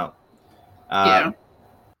coming out. Yeah.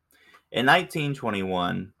 In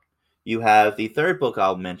 1921, you have the third book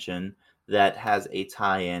I'll mention that has a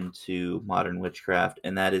tie-in to modern witchcraft,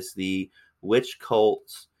 and that is the Witch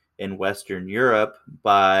Cults in Western Europe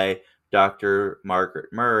by Dr.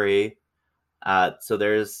 Margaret Murray. So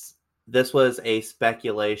this was a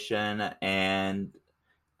speculation and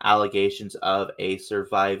allegations of a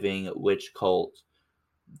surviving witch cult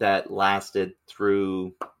that lasted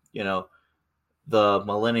through, the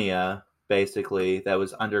millennia, basically, that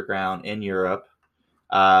was underground in Europe.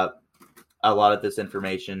 a lot of this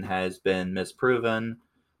information has been misproven.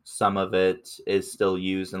 Some of it is still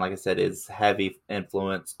used, and like I said, is heavy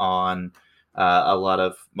influence on a lot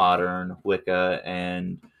of modern Wicca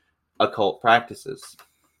and occult practices.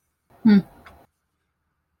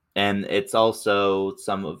 And it's also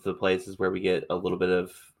some of the places where we get a little bit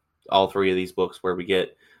of all three of these books where we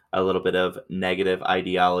get a little bit of negative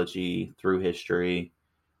ideology through history.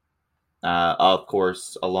 Of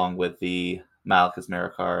course, along with the Malchus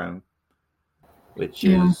Maricarum, which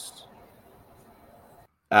is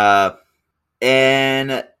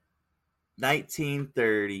in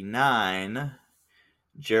 1939,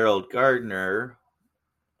 Gerald Gardner,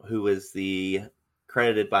 who is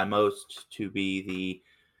credited by most to be the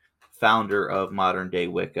founder of modern day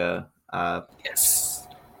Wicca,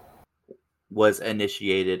 was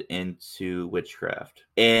initiated into witchcraft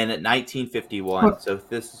in 1951. So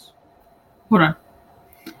this. Hold on.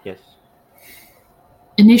 Yes.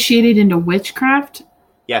 Initiated into witchcraft?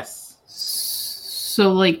 Yes.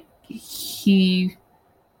 So, like, he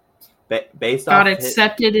based got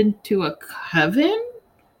accepted into a coven?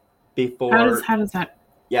 Before. How does that?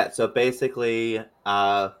 Yeah, so basically,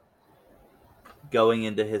 going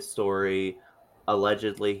into his story,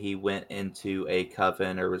 allegedly he went into a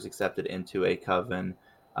coven or was accepted into a coven.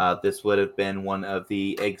 This would have been one of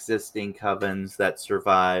the existing covens that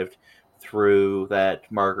survived through that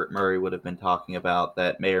Margaret Murray would have been talking about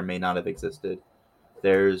that may or may not have existed.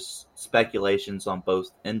 There's speculations on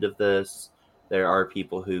both ends of this. There are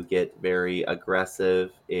people who get very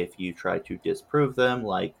aggressive if you try to disprove them,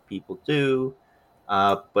 like people do.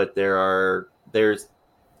 But there's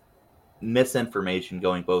misinformation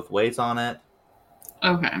going both ways on it.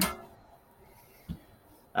 Okay.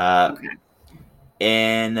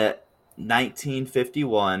 In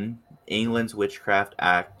 1951, England's Witchcraft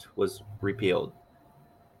Act was repealed,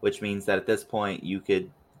 which means that at this point,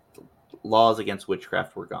 laws against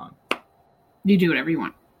witchcraft were gone. You do whatever you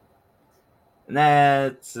want. And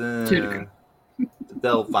that's they'll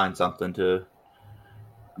find something to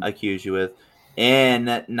accuse you with. In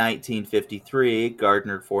 1953,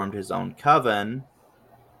 Gardner formed his own coven,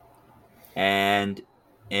 and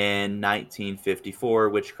in 1954,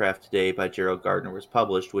 Witchcraft Today by Gerald Gardner was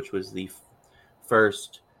published, which was the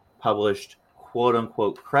first published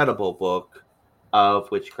quote-unquote credible book of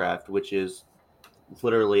witchcraft, which is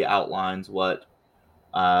literally outlines what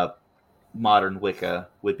modern Wicca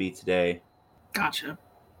would be today. Gotcha.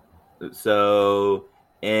 So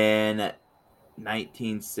in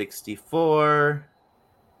 1964,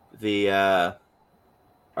 the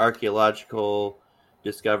archaeological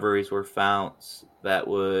discoveries were found that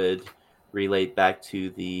would relate back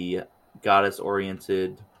to the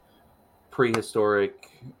goddess-oriented prehistoric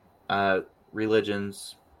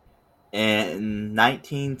religions. In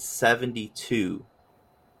 1972,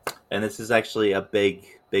 and this is actually a big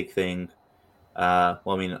thing. Well,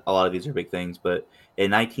 I mean, a lot of these are big things, but in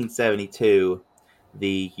 1972,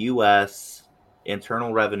 the U.S.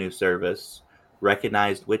 Internal Revenue Service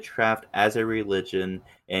recognized witchcraft as a religion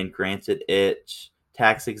and granted it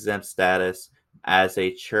tax-exempt status as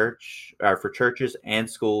a church, or for churches and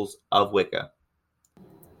schools of Wicca.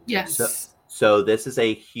 Yes. So this is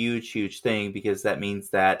a huge thing, because that means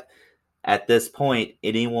that at this point,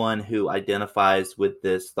 anyone who identifies with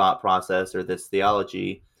this thought process or this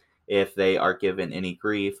theology, if they are given any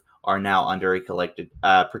grief, are now under a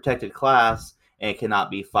protected class and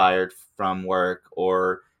cannot be fired from work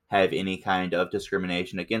or have any kind of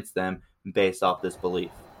discrimination against them based off this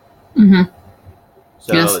belief. Mm-hmm.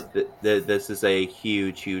 So yes. This is a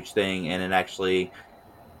huge thing, and it actually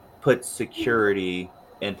puts security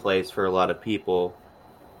in place for a lot of people.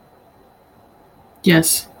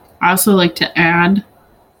 Yes. I also like to add,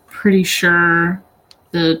 pretty sure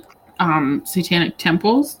the Satanic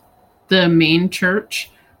temples, the main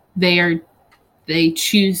church, they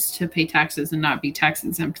choose to pay taxes and not be tax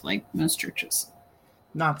exempt like most churches.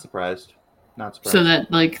 Not surprised. So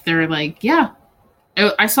that, like, they're like, yeah.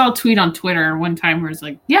 I saw a tweet on Twitter one time where it's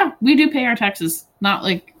like, yeah, we do pay our taxes, not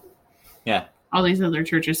like all these other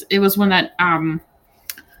churches. It was when that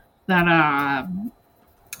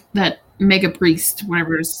mega priest,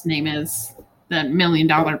 whatever his name is, that $1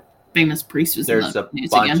 million famous priest was There's in the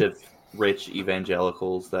news again. There's a bunch of rich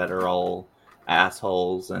evangelicals that are all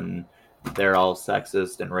assholes, and they're all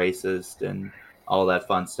sexist and racist and all that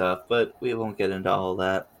fun stuff, but we won't get into all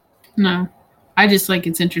that. No. I just like,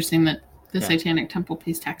 it's interesting that the Satanic Temple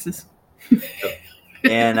pays taxes.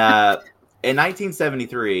 And in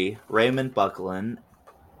 1973, Raymond Buckland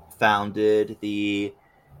founded the,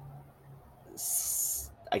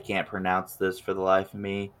 I can't pronounce this for the life of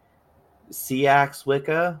me, Seax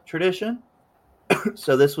Wicca tradition.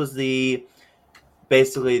 So this was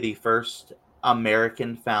basically the first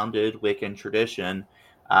American-founded Wiccan tradition.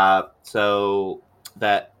 So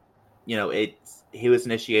that, he was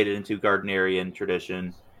initiated into Gardnerian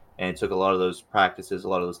tradition and took a lot of those practices, a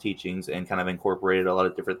lot of those teachings, and kind of incorporated a lot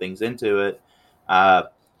of different things into it.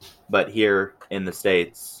 But here in the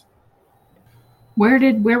States,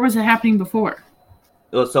 where was it happening before?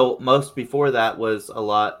 So most before that was a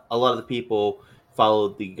lot of the people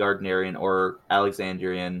followed the Gardnerian or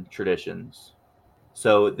Alexandrian traditions.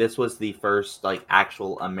 So this was the first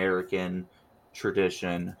actual American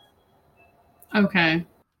tradition. Okay.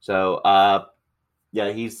 So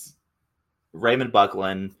he's Raymond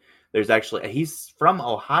Buckland. He's from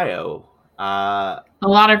Ohio. A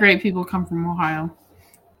lot of great people come from Ohio.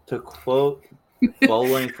 To quote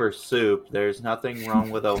Bowling for Soup, there's nothing wrong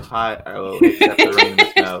with Ohio except the rain and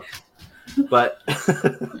the snow. But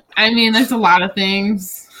I mean, there's a lot of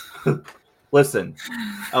things. Listen,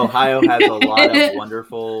 Ohio has a lot of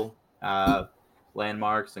wonderful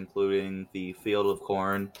landmarks, including the Field of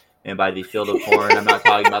Corn. And by the Field of Corn, I'm not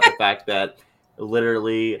talking about the fact that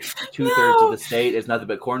literally 2/3 of the state is nothing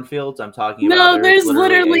but cornfields. I'm talking about there's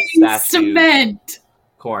literally cement.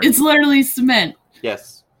 Corn. It's literally cement.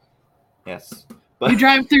 Yes. But you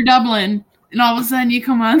drive through Dublin, and all of a sudden you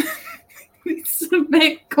come on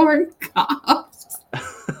cement corn cobs.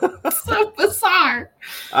 So bizarre.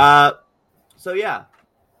 So yeah,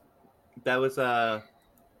 that was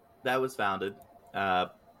founded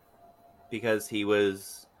because he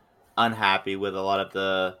was unhappy with a lot of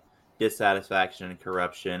the dissatisfaction and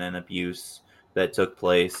corruption and abuse that took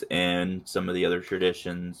place in some of the other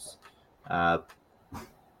traditions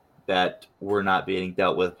that were not being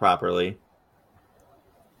dealt with properly.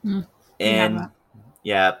 And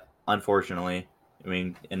unfortunately, I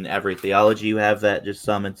mean, in every theology you have that. Just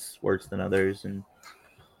some it's worse than others, and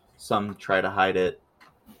some try to hide it.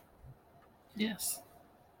 Yes.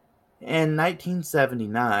 In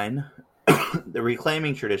 1979, the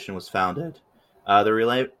Reclaiming tradition was founded.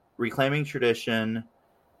 The Reclaiming tradition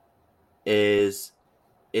is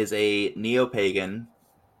a neo-pagan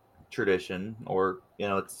tradition, or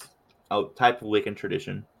it's a type of Wiccan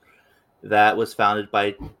tradition that was founded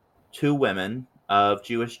by two women of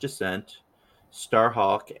Jewish descent,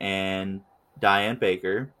 Starhawk and Diane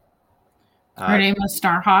Baker. Her name was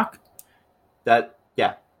Starhawk? Okay.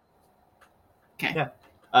 Yeah.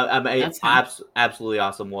 Absolutely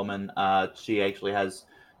awesome woman. She actually has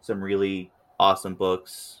some really awesome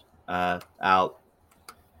books out.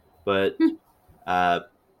 But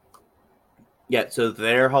so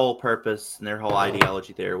their whole purpose and their whole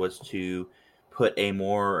ideology there was to put a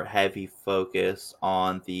more heavy focus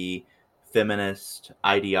on the feminist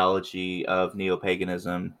ideology of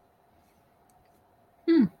neo-paganism.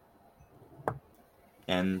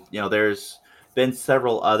 And, there's been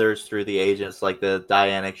several others through the ages, like the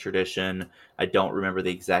Dianic tradition. I don't remember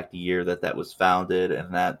the exact year that was founded,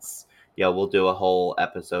 and that's, we'll do a whole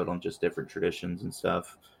episode on just different traditions and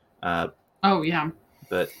stuff. But,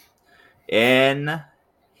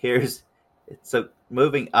 so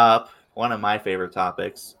moving up, one of my favorite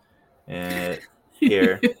topics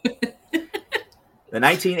here. The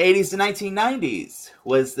 1980s to 1990s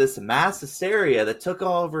was this mass hysteria that took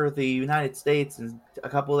over the United States and a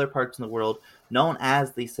couple other parts in the world, known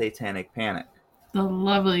as the Satanic Panic. The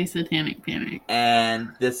lovely Satanic Panic.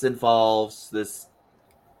 And this involves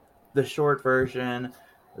the short version.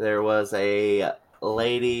 There was a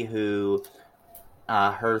lady who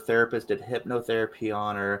her therapist did hypnotherapy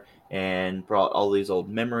on her and brought all these old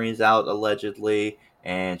memories out, allegedly,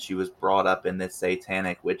 and she was brought up in this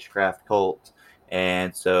satanic witchcraft cult.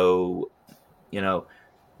 And so,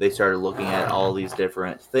 they started looking at all these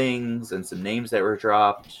different things and some names that were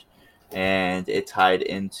dropped, and it tied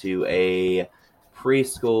into a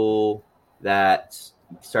preschool that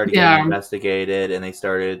started getting investigated, and they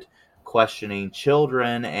started questioning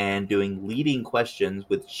children and doing leading questions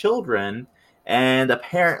with children. And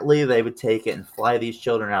apparently they would take it and fly these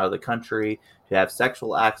children out of the country to have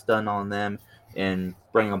sexual acts done on them and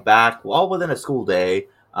bring them back. All within a school day.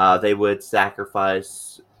 They would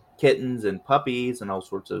sacrifice kittens and puppies and all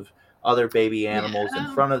sorts of other baby animals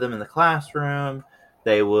in front of them in the classroom.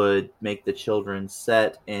 They would make the children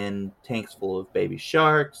sit in tanks full of baby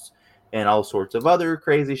sharks and all sorts of other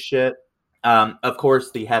crazy shit. Of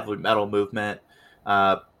course, the heavy metal movement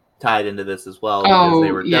tied into this as well, because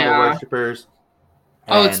they were devil worshippers.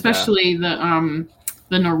 And, especially the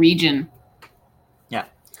Norwegian. Yeah.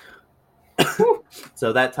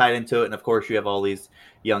 So that tied into it, and of course you have all these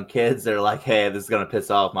young kids that are like, hey, this is going to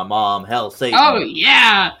piss off my mom. Hell, Satan. Oh,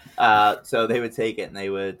 yeah. So they would take it and they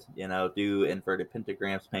would, do inverted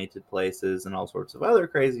pentagrams painted places and all sorts of other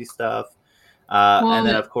crazy stuff. And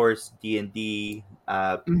then, of course, D&D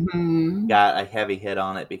got a heavy hit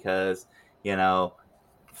on it because,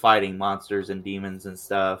 fighting monsters and demons and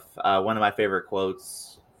stuff. One of my favorite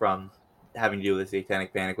quotes from having to do with the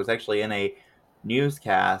Satanic Panic was actually in a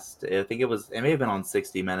newscast. I think it may have been on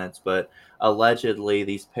 60 Minutes, but allegedly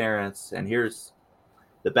these parents, and here's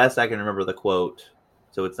the best I can remember the quote,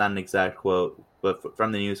 so it's not an exact quote, but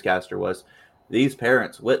from the newscaster was, these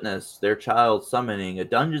parents witnessed their child summoning a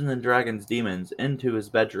Dungeons and Dragons demons into his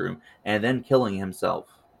bedroom and then killing himself.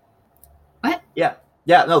 What? Yeah.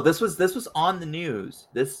 Yeah, no, this was on the news.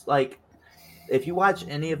 This, if you watch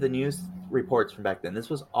any of the news reports from back then, this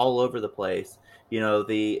was all over the place.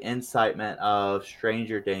 The incitement of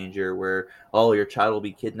stranger danger where, your child will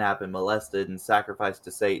be kidnapped and molested and sacrificed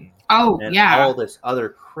to Satan. Oh, and yeah. all this other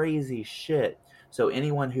crazy shit. So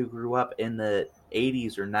anyone who grew up in the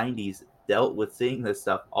 80s or 90s dealt with seeing this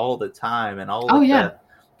stuff all the time and all the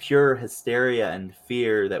pure hysteria and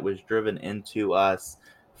fear that was driven into us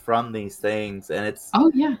from these things. And it's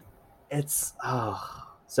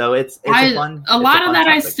so it's a fun. A lot of that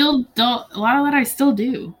I still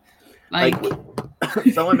do. Like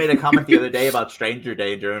someone made a comment the other day about stranger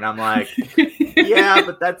danger, and I'm like, yeah,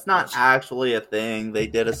 but that's not actually a thing. They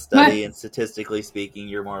did a study, and statistically speaking,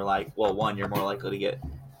 you're more likely to get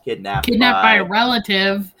kidnapped by a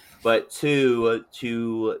relative. But two,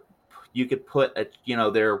 you could put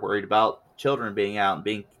they're worried about children being out and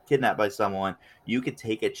being kidnapped by someone. You could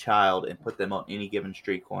take a child and put them on any given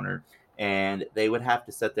street corner, and they would have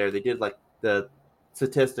to sit there. They did the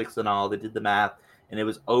statistics and all. They did the math, and it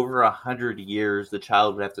was over 100 years the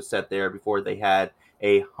child would have to sit there before they had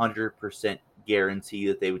 100% guarantee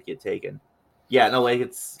that they would get taken. Yeah, no,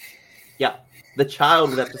 the child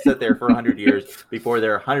would have to sit there for 100 years before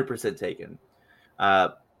they're 100% taken.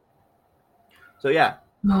 So yeah,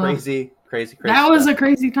 crazy. That was a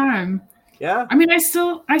crazy time. Yeah. I mean, I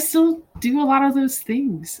still do a lot of those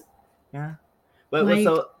things. Yeah. But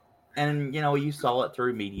you saw it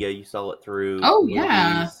through media, you saw it through movies,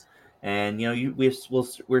 yeah. And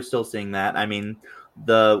we're still seeing that. I mean,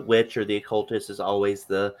 the witch or the occultist is always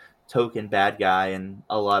the token bad guy in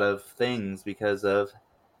a lot of things because of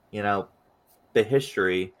the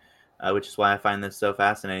history, which is why I find this so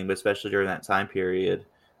fascinating, but especially during that time period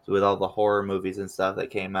with all the horror movies and stuff that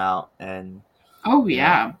came out. And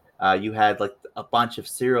you had a bunch of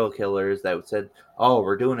serial killers that said, "Oh,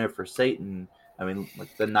 we're doing it for Satan." I mean,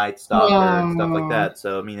 like the Night Stalker and stuff like that.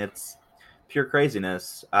 So I mean, it's pure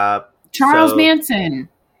craziness. Charles Manson.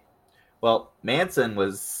 Well, Manson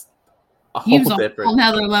was a whole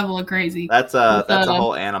another level of crazy. That's a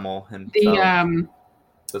whole animal. And the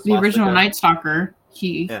original Night Stalker.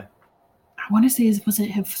 I want to say, was it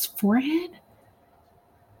his forehead?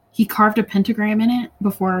 He carved a pentagram in it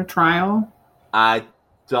before a trial. I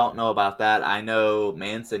don't know about that. I know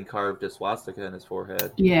Manson carved a swastika in his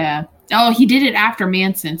forehead. Yeah. Oh, he did it after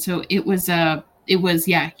Manson, so it was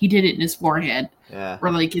he did it in his forehead. Yeah.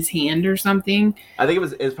 Or his hand or something. I think it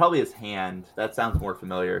was probably his hand. That sounds more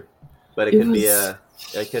familiar. But it could be a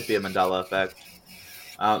Mandela effect.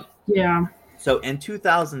 Yeah. So in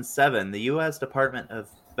 2007, the U.S. Department of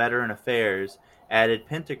Veteran Affairs added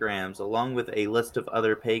pentagrams along with a list of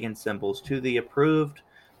other pagan symbols to the approved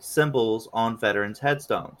symbols on veterans'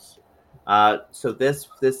 headstones. So this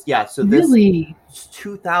really?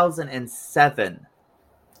 2007.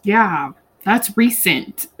 Yeah, that's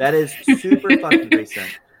recent. That is super fucking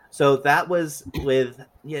recent. So that was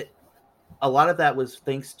a lot of that was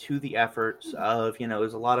thanks to the efforts of, it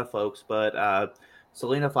was a lot of folks, but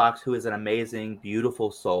Selena Fox, who is an amazing,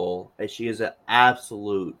 beautiful soul, she is an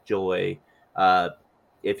absolute joy.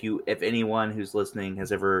 If anyone who's listening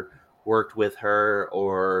has ever worked with her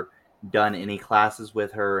or done any classes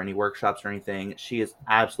with her, any workshops or anything, she is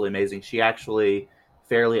absolutely amazing. She actually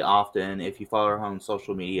fairly often, if you follow her on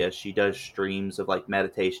social media, she does streams of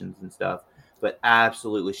meditations and stuff. But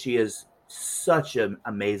absolutely, she is such an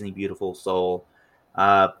amazing, beautiful soul.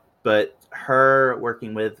 But her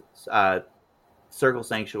working with Circle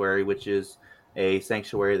Sanctuary, which is a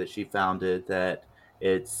sanctuary that she founded, that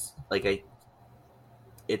it's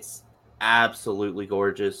absolutely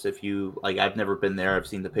gorgeous. If you I've never been there, I've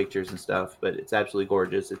seen the pictures and stuff, but it's absolutely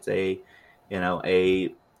gorgeous. It's a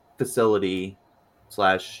facility /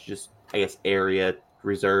 just area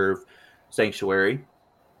reserve sanctuary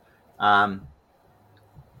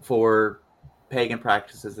for pagan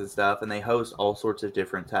practices and stuff, and they host all sorts of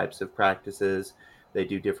different types of practices. They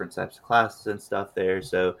do different types of classes and stuff there.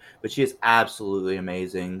 But she is absolutely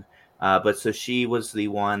amazing. But so she was the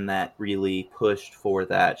one that really pushed for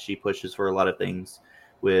that. She pushes for a lot of things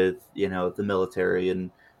with, the military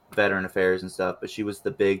and veteran affairs and stuff. But she was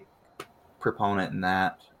the big proponent in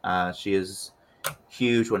that. She is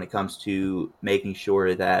huge when it comes to making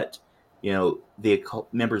sure that, the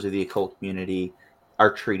members of the occult community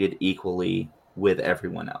are treated equally with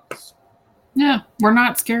everyone else. Yeah, we're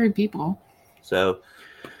not scary people. So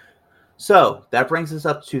that brings us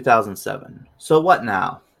up to 2007. So what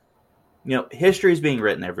now? History is being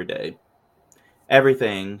written every day.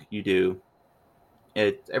 Everything you do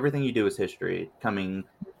is history coming,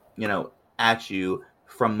 at you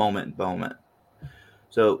from moment to moment.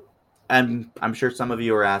 So I'm sure some of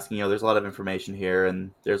you are asking, there's a lot of information here,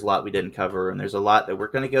 and there's a lot we didn't cover, and there's a lot that we're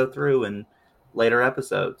going to go through in later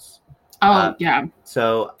episodes. Yeah.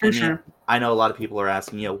 So sure. I know a lot of people are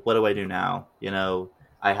asking, what do I do now?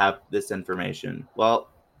 I have this information.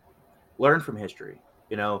 Well, learn from history.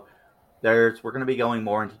 We're going to be going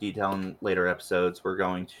more into detail in later episodes.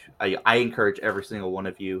 I encourage every single one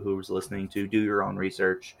of you who's listening to do your own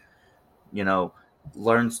research.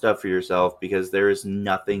 Learn stuff for yourself, because there is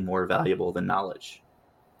nothing more valuable than knowledge.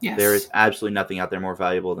 Yes. There is absolutely nothing out there more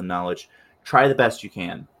valuable than knowledge. Try the best you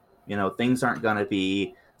can. Things aren't going to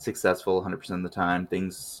be successful 100% of the time.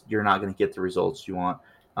 You're not going to get the results you want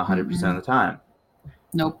 100% of the time.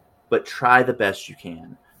 Nope. But try the best you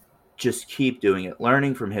can. Just keep doing it.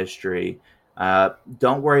 Learning from history.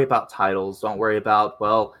 Don't worry about titles. Don't worry about,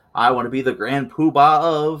 well, I want to be the grand poobah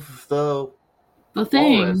of the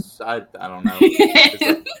thing. Walrus. I don't know.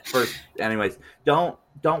 Anyways, don't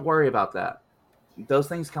worry about that. Those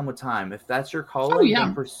things come with time. If that's your calling,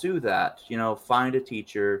 then pursue that. Find a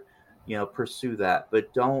teacher, pursue that.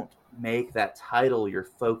 But don't make that title your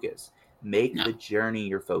focus. Make the journey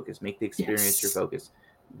your focus. Make the experience your focus.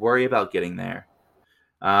 Worry about getting there.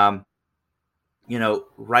 Write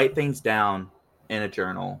things down in a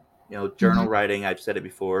journal. Journal writing, I've said it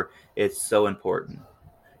before, it's so important.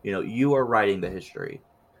 You are writing the history.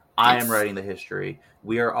 I am writing the history.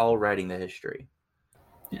 We are all writing the history.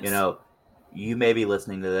 Yes. You may be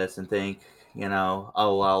listening to this and think, oh,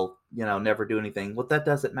 I'll, never do anything. Well, that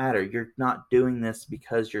doesn't matter. You're not doing this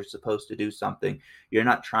because you're supposed to do something. You're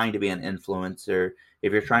not trying to be an influencer.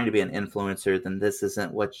 If you're trying to be an influencer, then this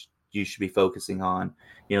isn't what you should be focusing on.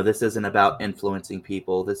 This isn't about influencing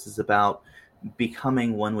people. This is about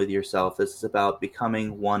becoming one with yourself. This is about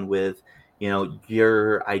becoming one with,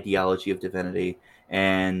 your ideology of divinity.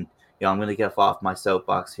 And, I'm going to get off my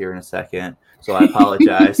soapbox here in a second. So I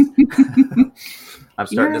apologize. I'm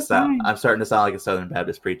starting to sound like a Southern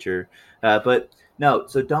Baptist preacher. But no,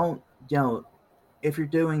 so don't, if you're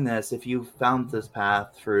doing this, if you found this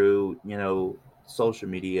path through, social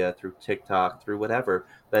media, through TikTok, through whatever,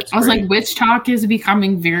 that's great. Like, witch talk is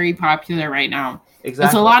becoming very popular right now. Exactly.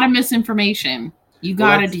 There's a lot of misinformation. You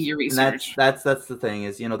got to do your research. That's the thing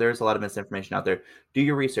is, there's a lot of misinformation out there. Do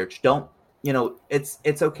your research. Don't,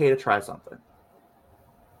 it's okay to try something.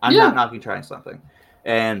 I'm not knocking trying something.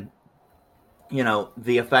 And,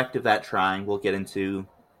 the effect of that trying we'll get into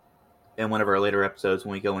in one of our later episodes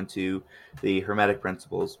when we go into the Hermetic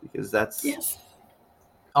principles, because that's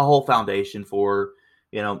a whole foundation for,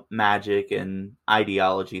 magic and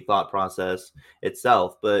ideology, thought process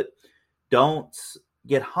itself. But don't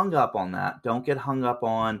get hung up on that. Don't get hung up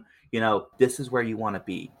on, this is where you want to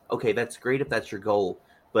be. Okay, that's great if that's your goal.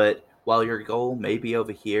 But while your goal may be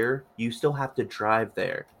over here, you still have to drive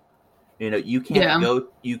there. You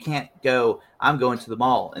can't go, I'm going to the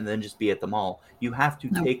mall and then just be at the mall. You have to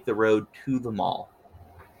take the road to the mall.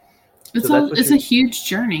 It's a huge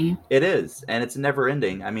journey. It is, and it's never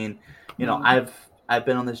ending. I mean, I've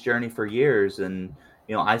been on this journey for years, and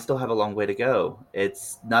I still have a long way to go.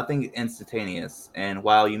 It's nothing instantaneous. And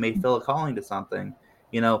while you may feel a calling to something,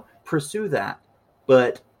 pursue that.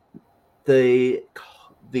 But the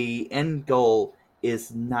end goal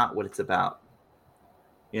is not what it's about.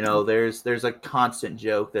 There's a constant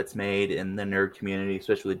joke that's made in the nerd community,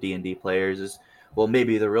 especially with D&D players, is, well,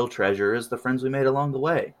 maybe the real treasure is the friends we made along the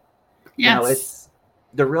way. Yes. It's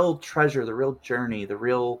the real treasure, the real journey,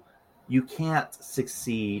 you can't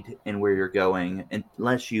succeed in where you're going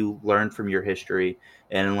unless you learn from your history,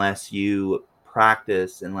 and unless you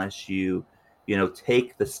practice, unless you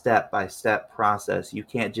take the step-by-step process. You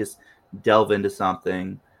can't just delve into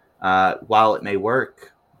something while it may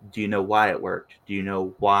work. Do you know why it worked? Do you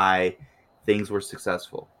know why things were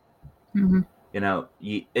successful? Mm-hmm.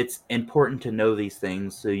 It's important to know these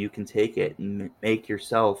things so you can take it and make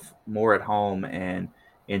yourself more at home and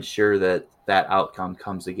ensure that outcome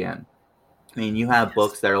comes again. I mean, you have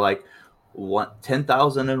books that are like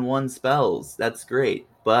 10,001 spells. That's great.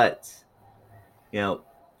 But,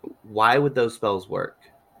 why would those spells work?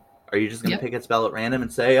 Are you just going to pick a spell at random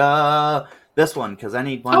and say, this one, because I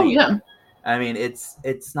need money? Oh, yeah. I mean,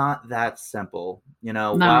 it's not that simple. You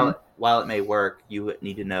know, No. while it may work, you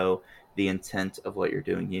need to know the intent of what you're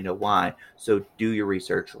doing. You know why. So do your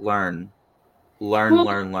research. Learn.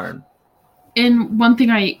 And one thing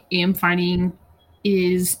I am finding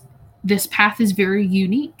is this path is very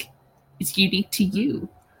unique. It's unique to you.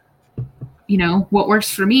 You know, what works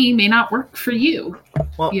for me may not work for you.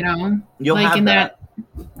 Well, you know, you'll like have in that.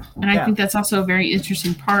 And I think that's also a very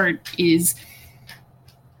interesting part is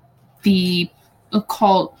the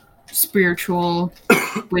occult, spiritual,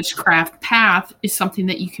 witchcraft path is something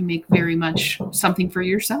that you can make very much something for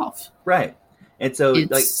yourself. Right. And so,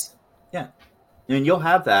 I mean, you'll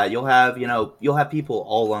have that. You'll have people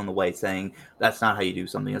all along the way saying, that's not how you do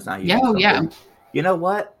something. That's not how you do something. Yeah. You know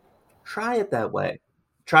what? Try it that way.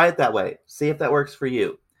 See if that works for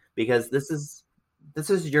you. Because this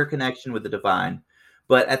is your connection with the divine.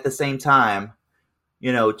 But at the same time,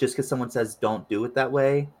 just because someone says don't do it that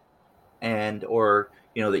way, or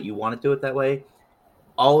that you want to do it that way,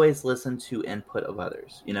 always listen to input of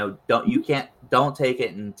others. Don't take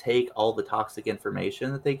it and take all the toxic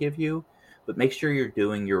information that they give you, but make sure you're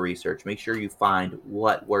doing your research. Make sure you find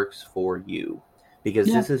what works for you, because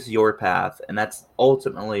this is your path, and that's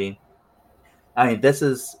ultimately, I mean, this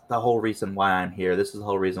is the whole reason why I'm here. This is the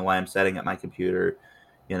whole reason why I'm setting up my computer.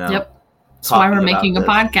 That's why we're making a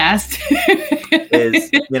podcast.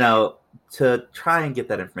 is, to try and get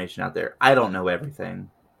that information out there. I don't know everything.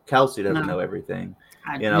 Kelsey doesn't know everything.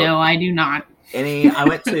 No, I do not. I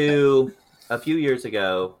went to, a few years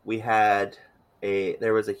ago,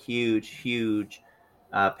 there was a huge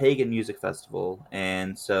pagan music festival.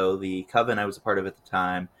 And so the coven I was a part of at the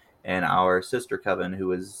time, and our sister coven, who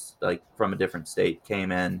was like from a different state,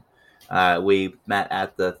 came in. We met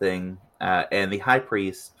at the thing, and the high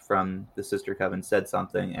priest from the sister coven said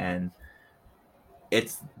something, and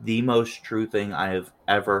it's the most true thing I have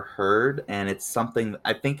ever heard. And it's something,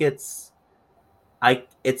 I think it's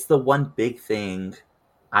the one big thing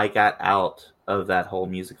I got out of that whole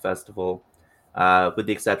music festival, with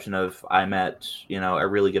the exception of I met, a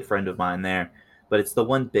really good friend of mine there. But it's the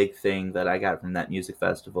one big thing that I got from that music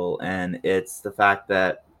festival, and it's the fact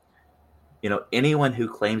that, anyone who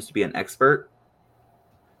claims to be an expert,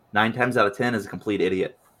 9 times out of 10 is a complete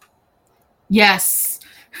idiot. Yes.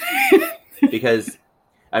 Because,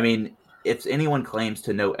 I mean, if anyone claims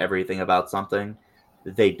to know everything about something,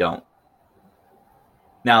 they don't.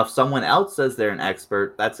 Now, if someone else says they're an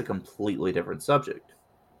expert, that's a completely different subject.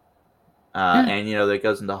 And, that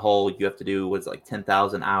goes into the whole, you have to do, what's like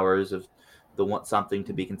 10,000 hours of something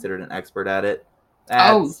to be considered an expert at it.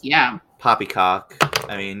 That's poppycock.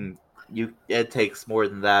 I mean, it takes more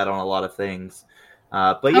than that on a lot of things.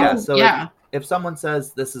 But yeah, if someone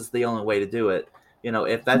says this is the only way to do it,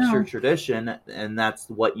 if that's your tradition and that's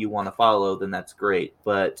what you want to follow, then that's great.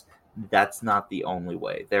 But that's not the only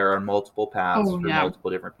way. There are multiple paths for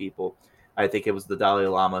multiple different people. I think it was the Dalai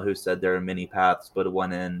Lama who said there are many paths, but at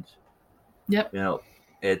one end. Yep.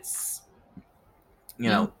 It's,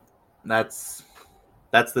 that's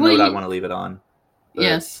the note I want to leave it on. But,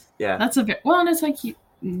 yes. Yeah. That's and it's like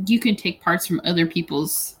you can take parts from other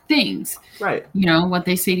people's things. Right. What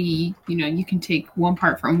they say to you, you can take one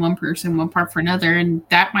part from one person, one part from another, and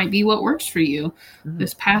that might be what works for you. Mm-hmm.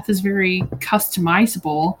 This path is very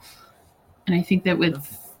customizable. And I think that with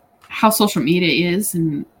how social media is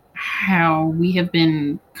and how we have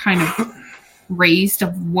been kind of raised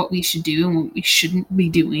of what we should do and what we shouldn't be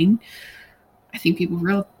doing, I think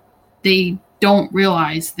people they don't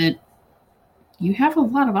realize that you have a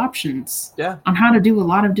lot of options on how to do a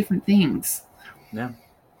lot of different things. Yeah.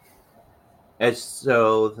 And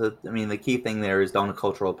so, the key thing there is don't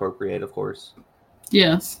cultural appropriate, of course.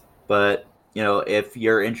 Yes. But, if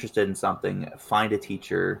you're interested in something, find a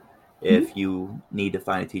teacher. If you need to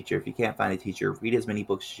find a teacher, if you can't find a teacher, read as many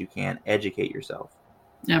books as you can, educate yourself.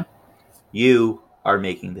 Yeah. You are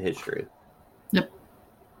making the history. Yep.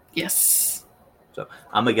 Yes. So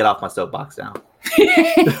I'm going to get off my soapbox now.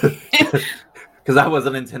 Because I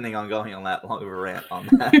wasn't intending on going on that long of a rant on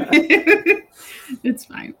that. It's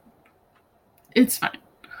fine. It's fine.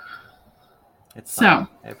 It's fine.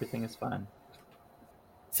 Everything is fine.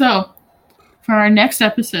 So, for our next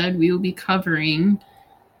episode, we will be covering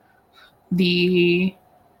the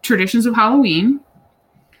traditions of Halloween,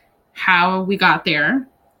 how we got there,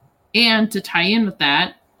 and to tie in with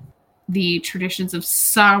that, the traditions of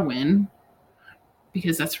Samhain,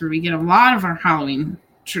 because that's where we get a lot of our Halloween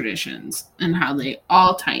traditions and how they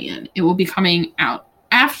all tie in. It will be coming out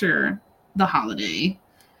after the holiday.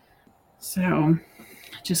 So,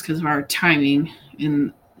 just because of our timing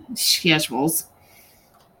and schedules.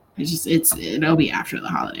 It'll be after the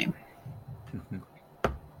holiday.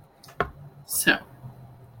 So,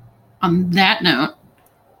 on that note,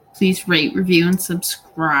 please rate, review, and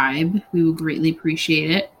subscribe. We will greatly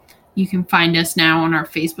appreciate it. You can find us now on our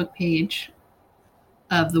Facebook page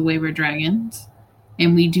of the Wayward Dragons.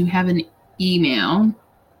 And we do have an email,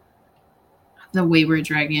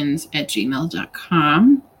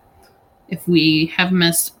 thewaywarddragons@gmail.com. If we have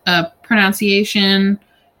messed up pronunciation,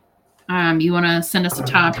 you want to send us a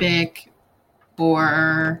topic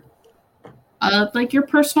or like your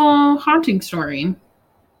personal haunting story.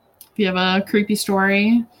 If you have a creepy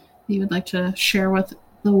story you would like to share with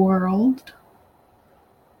the world,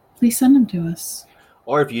 please send them to us.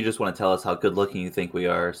 Or if you just want to tell us how good looking you think we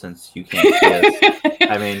are, since you can't see us.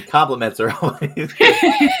 I mean, compliments are always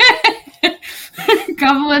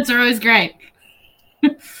compliments are always great.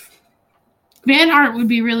 Fan art would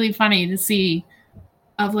be really funny to see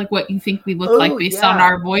of like what you think we look like based on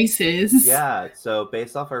our voices. Yeah, so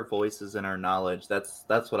based off our voices and our knowledge, that's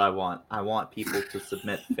what I want. I want people to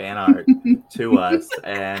submit fan art to us,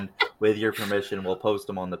 and with your permission, we'll post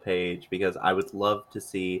them on the page, because I would love to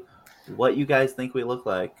see what you guys think we look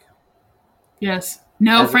like. Yes.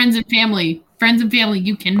 No, friends and family,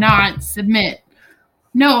 you cannot submit.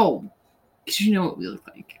 No, because you know what we look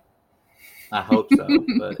like. I hope so,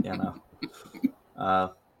 but you know.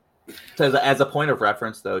 So as a point of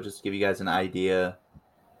reference, though, just to give you guys an idea,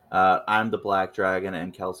 I'm the black dragon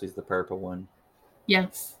and Kelsey's the purple one.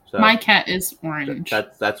 Yes. So my cat is orange.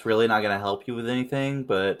 That's really not going to help you with anything,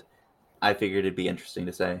 but I figured it'd be interesting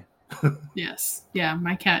to say. Yes. Yeah,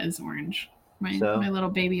 my cat is orange. My little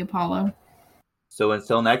baby Apollo. So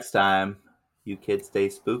until next time, you kids stay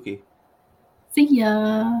spooky. See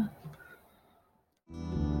ya.